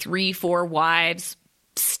houses for 3-4 wives,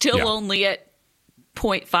 still only at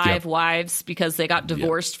 0.5 wives because they got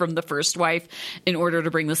divorced from the first wife in order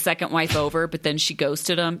to bring the second wife over, but then she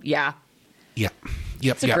ghosted them. Yeah. Yep.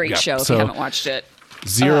 It's a great show if you haven't watched it.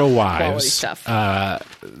 0 wives. Stuff.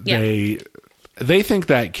 They think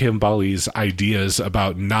that Kimbali's ideas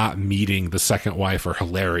about not meeting the second wife are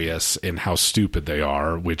hilarious and how stupid they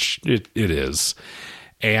are, which it is.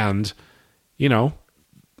 And,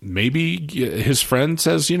 maybe his friend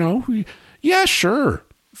says, yeah, sure,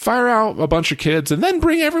 fire out a bunch of kids and then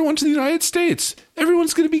bring everyone to the United States.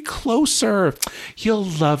 Everyone's going to be closer. You'll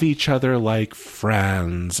love each other like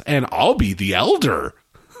friends, and I'll be the elder.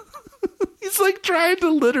 He's like trying to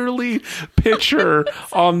literally picture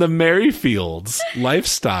on the Merrifields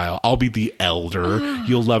lifestyle. I'll be the elder.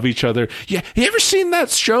 You'll love each other. Yeah. You ever seen that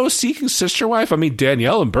show, Seeking Sister Wife? I mean,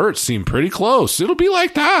 Danielle and Bert seem pretty close. It'll be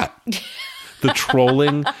like that. The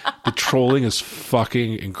trolling is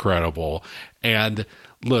fucking incredible. And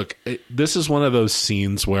look, this is one of those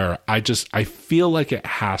scenes where I feel like it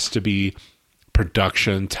has to be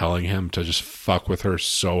production telling him to just fuck with her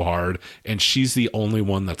so hard, and she's the only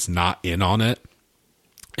one that's not in on it.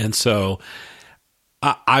 And so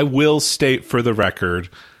I will state for the record,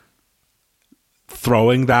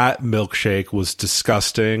 throwing that milkshake was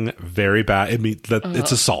disgusting, very bad. I mean,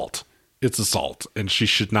 it's assault. It's assault, and she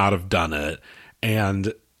should not have done it.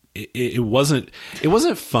 And it wasn't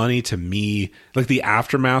funny to me. Like, the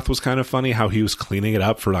aftermath was kind of funny, how he was cleaning it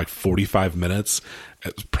up for like 45 minutes.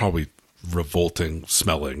 It was probably revolting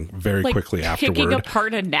smelling very quickly afterward. Picking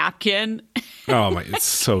apart a napkin. Oh my, it's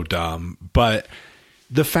so dumb. But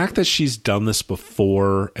the fact that she's done this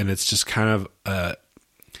before, and it's just kind of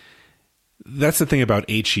that's the thing about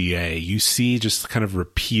HEA. You see just kind of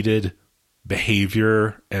repeated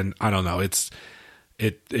behavior, and I don't know,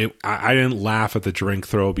 I didn't laugh at the drink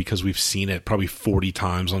throw because we've seen it probably 40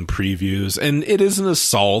 times on previews, and it is an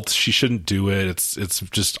assault. She shouldn't do it. It's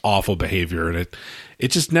just awful behavior, and it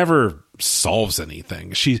just never solves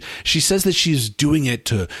anything. She says that she's doing it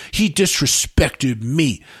he disrespected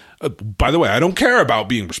me. By the way, I don't care about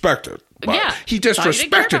being respected. But yeah, he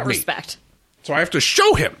disrespected me. Respect. So I have to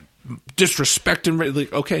show him disrespect and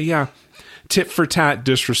like, okay, yeah, tit for tat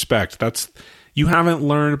disrespect. You haven't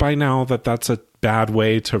learned by now that that's a bad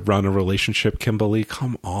way to run a relationship, Kimberly.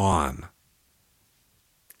 Come on.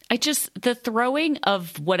 The throwing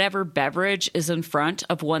of whatever beverage is in front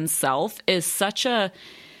of oneself is such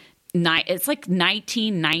it's like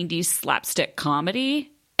 1990s slapstick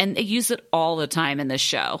comedy, and they use it all the time in this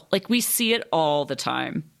show. Like, we see it all the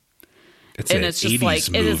time. It's just like,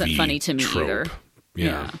 it isn't funny to me trope.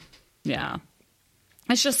 either. Yeah.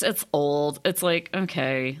 It's old. It's like,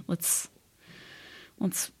 okay, let's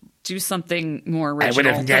do something more original. I would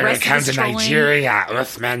have never come to Nigeria,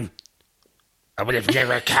 Uthman. I would have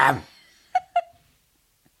never come.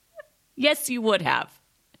 Yes, you would have.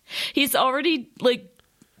 He's already, like,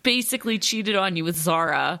 basically cheated on you with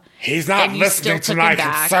Zara. He's not listening to my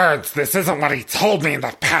concerns. This isn't what he told me in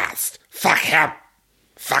the past. Fuck him.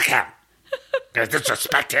 Fuck him. I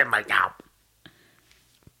disrespect him right now.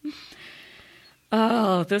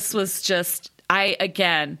 Oh, this was just,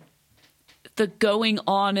 the going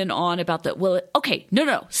on and on about that. Well, okay,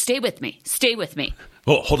 no, stay with me.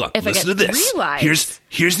 Oh, hold on. If Listen I to get this. 3 wives,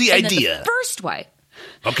 Here's the idea. The first wife.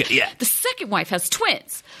 Okay, yeah. The second wife has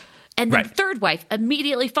twins. And then the third wife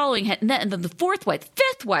immediately following it. And then the fourth wife,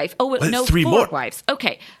 fifth wife. Oh, no, 3 4 more wives.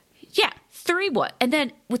 Okay. Yeah, 3 what? And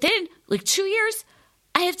then within like 2 years,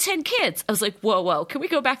 I have 10 kids. I was like, whoa. Can we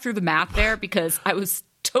go back through the math there? Because I was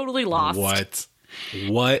totally lost.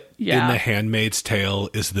 What in The Handmaid's Tale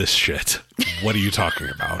is this shit? What are you talking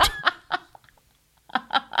about?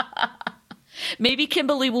 Maybe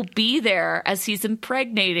Kimberly will be there as he's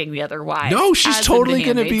impregnating the other wife. No, she's totally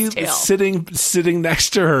going to be sitting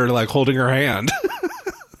next to her, like holding her hand.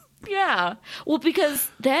 Yeah. Well, because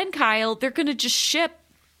then, Kyle, they're going to just ship.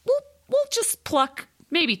 We'll just pluck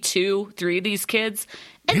maybe 2, 3 of these kids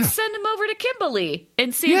and send them over to Kimberly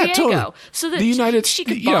in San Diego. Totally. So that she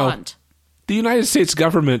can bond. The United States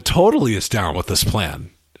government totally is down with this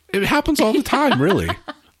plan. It happens all the time, really.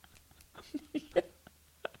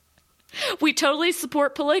 We totally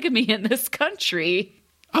support polygamy in this country.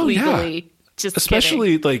 Oh, legally. Yeah. Just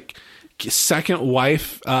especially kidding. Like second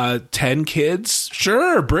wife, 10 kids.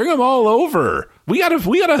 Sure, bring them all over. We got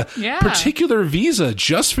a particular visa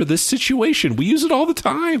just for this situation. We use it all the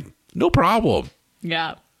time. No problem.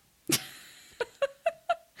 Yeah.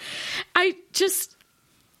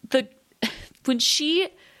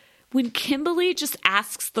 When Kimberly just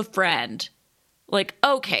asks the friend, like,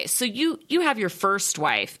 okay, so you have your first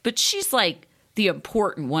wife, but she's like the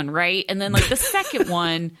important one, right? And then like the second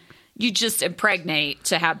one, you just impregnate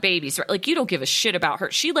to have babies, right? Like, you don't give a shit about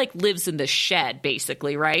her. She like lives in the shed,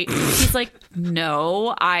 basically, right? He's like,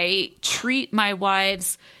 no, I treat my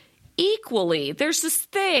wives equally. There's this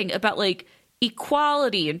thing about like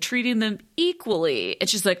equality and treating them equally. And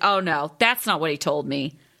she's like, oh no, that's not what he told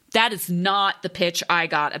me. That is not the pitch I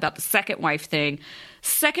got about the second wife thing.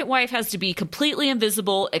 Second wife has to be completely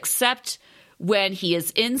invisible except when he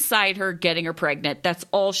is inside her getting her pregnant. That's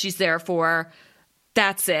all she's there for.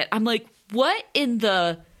 That's it. I'm like, what in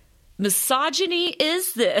the misogyny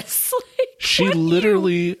is this? Like, she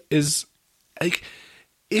literally is like,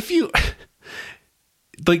 if you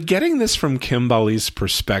like, getting this from Kimberly's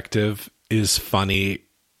perspective is funny.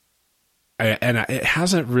 And it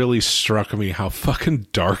hasn't really struck me how fucking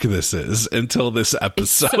dark this is until this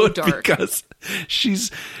episode. It's so dark. Because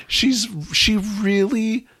she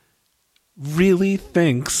really, really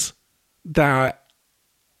thinks that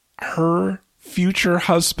her future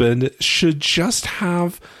husband should just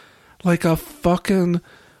have like a fucking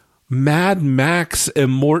Mad Max and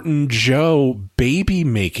Morton Joe baby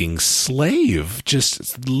making slave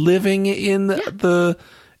just living in the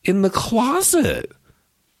closet.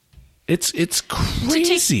 It's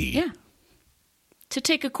crazy. to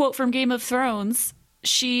take a quote from Game of Thrones,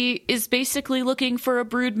 she is basically looking for a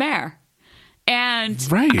brood mare. And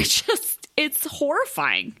it's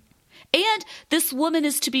horrifying. And this woman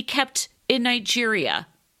is to be kept in Nigeria.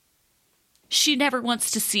 She never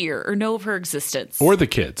wants to see her or know of her existence. Or the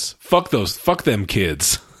kids. Fuck them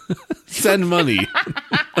kids. Send money.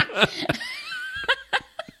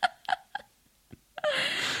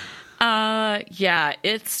 Yeah,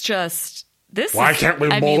 it's just this. Why can't we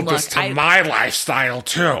mold this to my lifestyle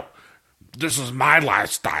too? This is my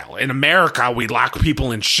lifestyle. In America, we lock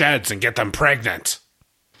people in sheds and get them pregnant.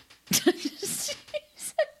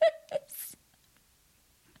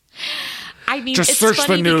 I mean, just it's search the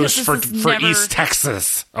funny news for never... East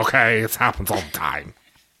Texas. Okay, it happens all the time.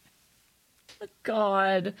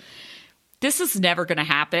 God, this is never going to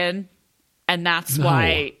happen, and that's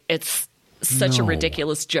why it's such a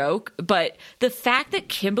ridiculous joke. But the fact that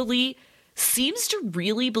Kimberly seems to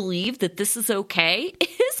really believe that this is okay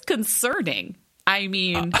is concerning. I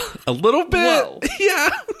mean, a little bit, whoa. Yeah.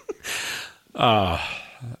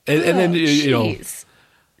 And then you know,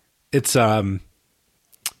 it's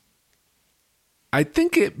I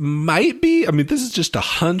think it might be, I mean, this is just a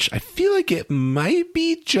hunch. I feel like it might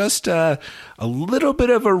be just a little bit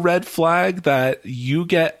of a red flag that you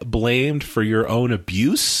get blamed for your own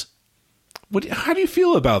abuse. How do you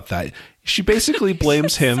feel about that? She basically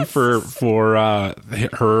blames him for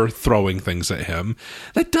her throwing things at him.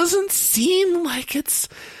 That doesn't seem like it's,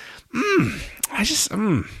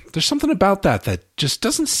 there's something about that just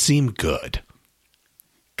doesn't seem good.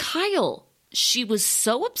 Kyle, she was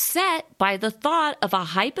so upset by the thought of a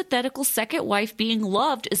hypothetical second wife being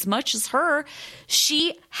loved as much as her,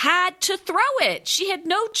 she had to throw it. She had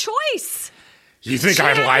no choice. You think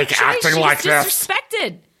I'd like acting like this?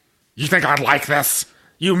 Disrespected. You think I'd like this?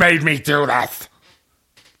 You made me do that.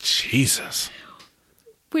 Jesus.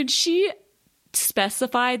 When she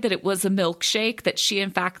specified that it was a milkshake that she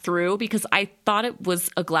in fact threw, because I thought it was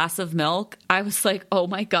a glass of milk, I was like, oh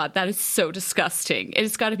my God, that is so disgusting.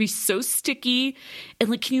 It's got to be so sticky. And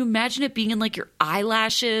like, can you imagine it being in like your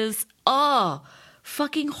eyelashes? Oh,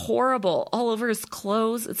 fucking horrible. All over his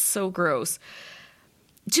clothes. It's so gross.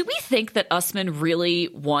 Do we think that Usman really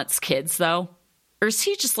wants kids though? Or is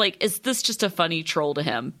he just like, is this just a funny troll to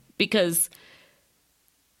him? Because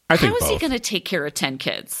how is he going to take care of 10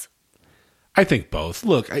 kids? I think both.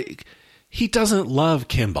 Look, he doesn't love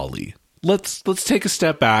Kimberly. Let's take a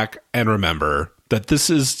step back and remember that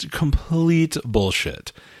this is complete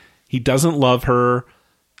bullshit. He doesn't love her.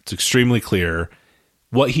 It's extremely clear.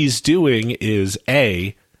 What he's doing is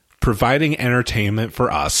A, providing entertainment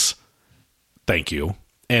for us. Thank you.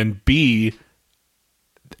 And B,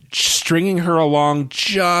 stringing her along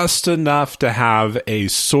just enough to have a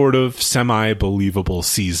sort of semi-believable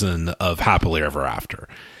season of Happily Ever After.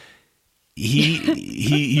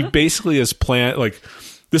 He basically has planned, like,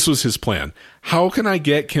 this was his plan. How can I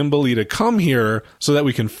get Kimberly to come here so that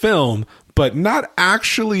we can film, but not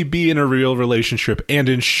actually be in a real relationship and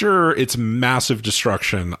ensure its massive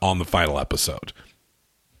destruction on the final episode?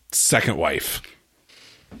 Second wife.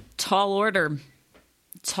 Tall order.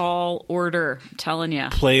 I'm telling you.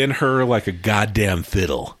 Playing her like a goddamn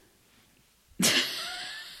fiddle.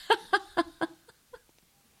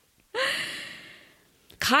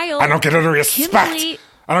 Kyle, I don't get any respect. Kimberly,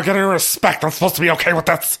 I don't get any respect. I'm supposed to be okay with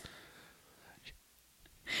this.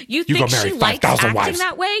 You think go marry she likes 5,000 acting wives.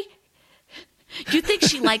 that way? You think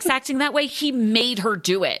she likes acting that way? He made her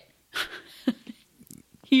do it.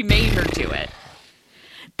 He made her do it.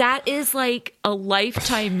 That is like a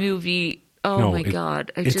Lifetime movie. Oh no, my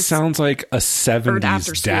God. It sounds like a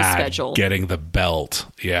 70s dad schedule. Getting the belt.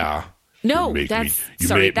 Yeah. No, that's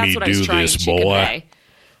what I was trying to convey.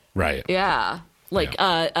 Right. Yeah. Like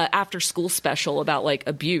after school special about like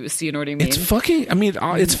abuse, you know what I mean? It's fucking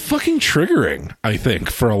triggering, I think,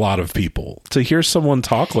 for a lot of people to hear someone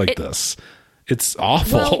talk like this. It's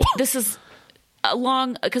awful. Well, this is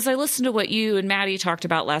because I listened to what you and Maddie talked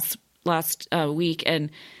about last week, and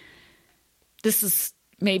this is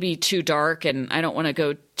maybe too dark, and I don't want to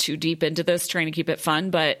go too deep into this, trying to keep it fun,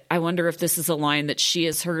 but I wonder if this is a line that she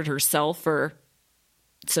has heard herself for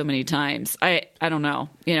so many times. I don't know.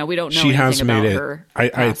 You know, we don't know she anything has about made it, her.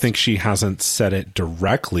 I think she hasn't said it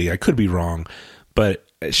directly. I could be wrong, but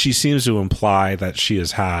she seems to imply that she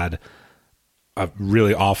has had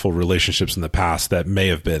really awful relationships in the past that may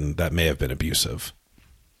have been abusive.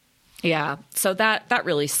 Yeah. So that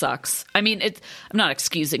really sucks. I mean, I'm not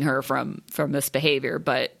excusing her from this behavior,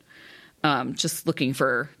 but just looking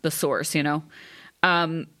for the source, you know?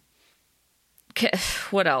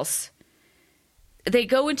 What else? They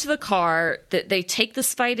go into the car, they take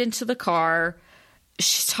this fight into the car.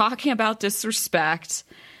 she's talking about disrespect.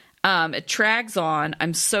 It drags on.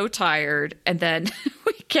 I'm so tired. And then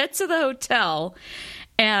we get to the hotel,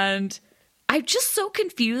 and I'm just so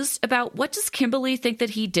confused about what does Kimberly think that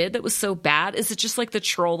he did that was so bad? Is it just like the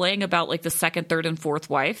trolling about like the second, third, and fourth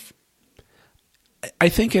wife? I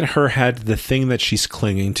think in her head, the thing that she's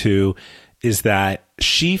clinging to is that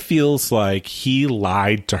she feels like he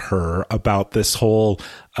lied to her about this whole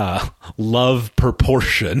love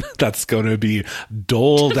proportion that's going to be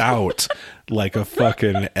doled out like a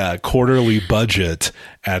fucking quarterly budget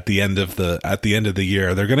at the end of the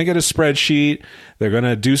year. They're going to get a spreadsheet. They're going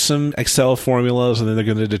to do some Excel formulas, and then they're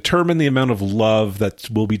going to determine the amount of love that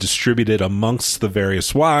will be distributed amongst the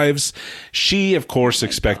various wives. She, of course,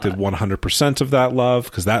 expected 100% of that love,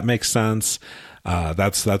 because that makes sense.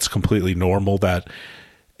 That's completely normal. That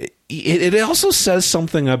it also says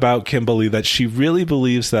something about Kimberly that she really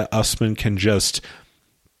believes that Usman can just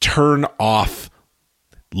turn off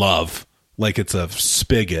love like it's a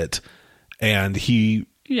spigot, and he's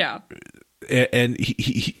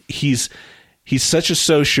such a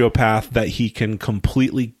sociopath that he can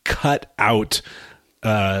completely cut out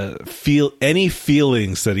any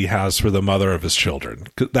feelings that he has for the mother of his children.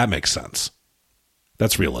 That makes sense.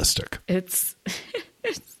 That's realistic. It's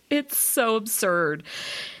so absurd.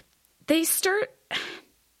 They start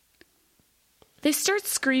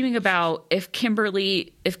screaming about if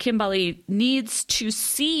Kimberly needs to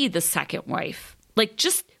see the second wife, like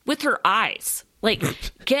just with her eyes, like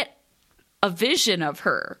get a vision of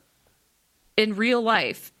her in real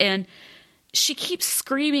life. And she keeps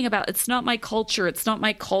screaming about, it's not my culture. It's not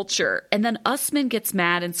my culture. And then Usman gets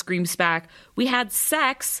mad and screams back, we had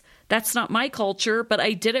sex. That's not my culture, but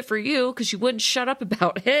I did it for you because you wouldn't shut up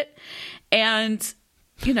about it. And,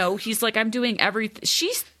 you know, he's like, I'm doing everything.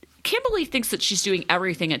 Kimberly thinks that she's doing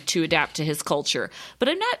everything to adapt to his culture, but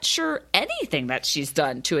I'm not sure anything that she's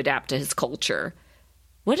done to adapt to his culture.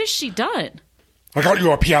 What has she done? I got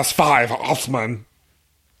you a PS5, Osman.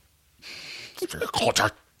 It's for your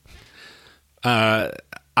culture. I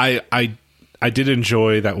did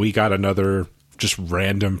enjoy that we got another just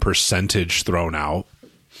random percentage thrown out.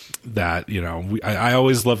 That, you know, I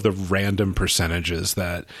always love the random percentages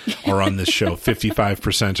that are on this show.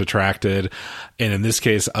 55% attracted, and in this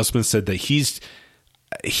case, Usman said that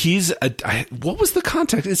what was the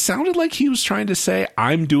context? It sounded like he was trying to say,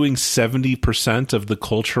 I'm doing 70% of the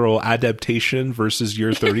cultural adaptation versus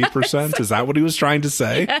your 30%. Is that what he was trying to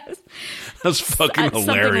say? Yes. That's fucking hilarious.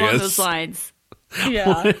 Something along those lines.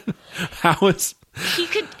 Yeah. How is he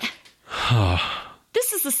could?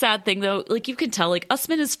 This is the sad thing, though. Like, you can tell, like,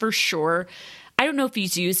 Usman is for sure. I don't know if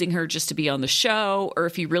he's using her just to be on the show or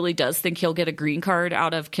if he really does think he'll get a green card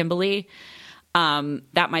out of Kimberly.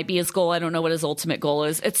 That might be his goal. I don't know what his ultimate goal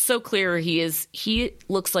is. It's so clear he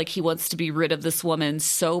looks like he wants to be rid of this woman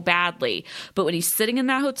so badly. But when he's sitting in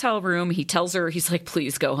that hotel room, he tells her, he's like,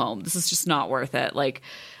 please go home. This is just not worth it. Like,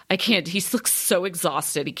 I can't. He looks so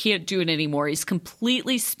exhausted. He can't do it anymore. He's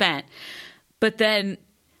completely spent. But then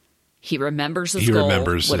he remembers his goal,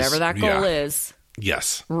 whatever that goal is.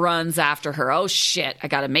 Yes. Runs after her. Oh, shit. I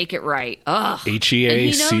got to make it right. Ugh.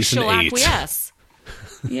 HEA season 8. Acquiesce.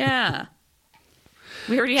 Yeah.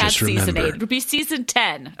 We already had season 8. It'll be season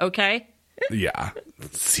 10, okay? Yeah.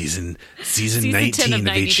 Season 19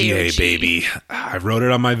 of HEA, baby. I wrote it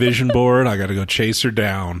on my vision board. I got to go chase her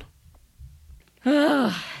down.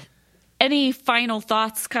 Any final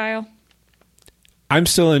thoughts, Kyle? I'm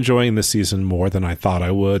still enjoying this season more than I thought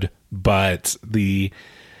I would, but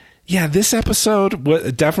this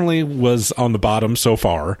episode definitely was on the bottom so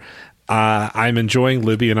far. I'm enjoying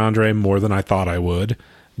Libby and Andre more than I thought I would.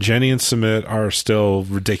 Jenny and Sumit are still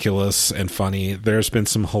ridiculous and funny. There's been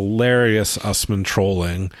some hilarious Usman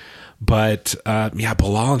trolling, but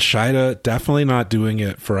Bilal and Shaida definitely not doing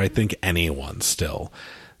it for, I think, anyone still.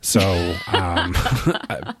 So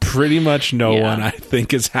pretty much no one, I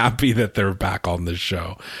think, is happy that they're back on this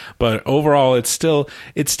show. But overall, it's still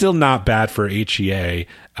not bad for HEA.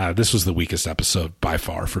 This was the weakest episode by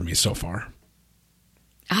far for me so far.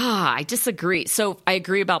 I disagree. So I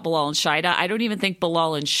agree about Bilal and Shaida. I don't even think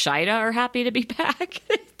Bilal and Shaida are happy to be back.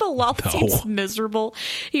 Bilal seems miserable.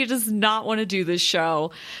 He does not want to do this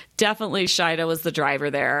show. Definitely Shaida was the driver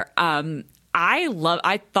there.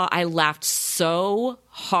 I thought I laughed so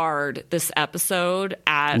hard this episode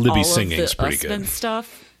at Libby all of singing's the pretty Usman good.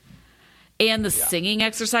 stuff and the singing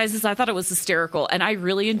exercises. I thought it was hysterical, and I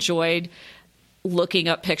really enjoyed looking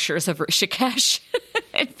up pictures of Rishikesh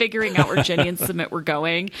and figuring out where Jenny and Sumit were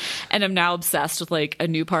going. And I'm now obsessed with like a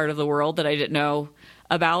new part of the world that I didn't know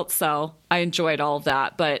about. So I enjoyed all of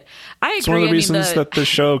that. But I agree. It's one of the reasons that the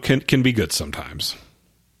show can be good sometimes.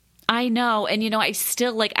 I know. And, I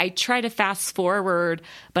still I try to fast forward,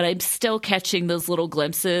 but I'm still catching those little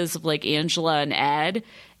glimpses of Angela and Ed.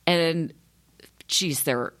 And geez,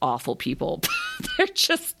 they're awful people. They're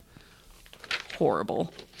just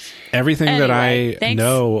horrible. Everything that I thanks.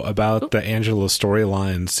 know about the Angela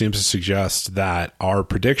storyline seems to suggest that our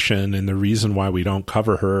prediction and the reason why we don't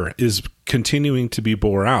cover her is continuing to be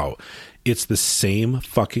bore out. It's the same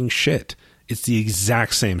fucking shit. It's the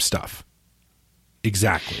exact same stuff.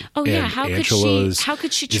 Exactly. Oh yeah, and how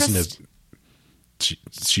could she trust?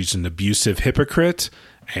 She's an abusive hypocrite,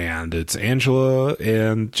 and it's Angela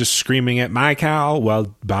and just screaming at my cow.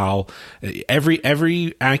 Well,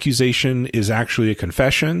 every accusation is actually a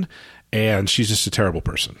confession, and she's just a terrible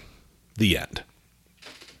person. The end.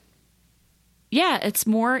 Yeah, it's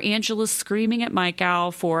more Angela screaming at Mike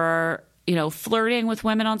Al for flirting with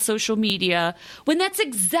women on social media when that's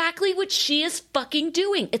exactly what she is fucking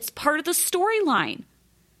doing. It's part of the storyline.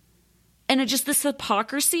 And just this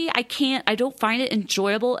hypocrisy, I don't find it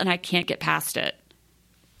enjoyable, and I can't get past it.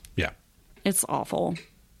 Yeah. It's awful.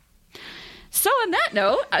 So on that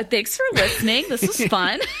note, thanks for listening. This was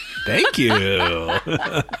fun. Thank you.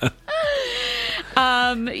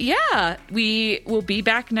 Yeah, we will be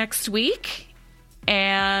back next week.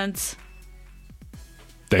 And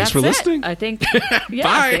thanks for listening. I think. Yeah,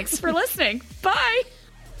 Bye. Thanks for listening. Bye.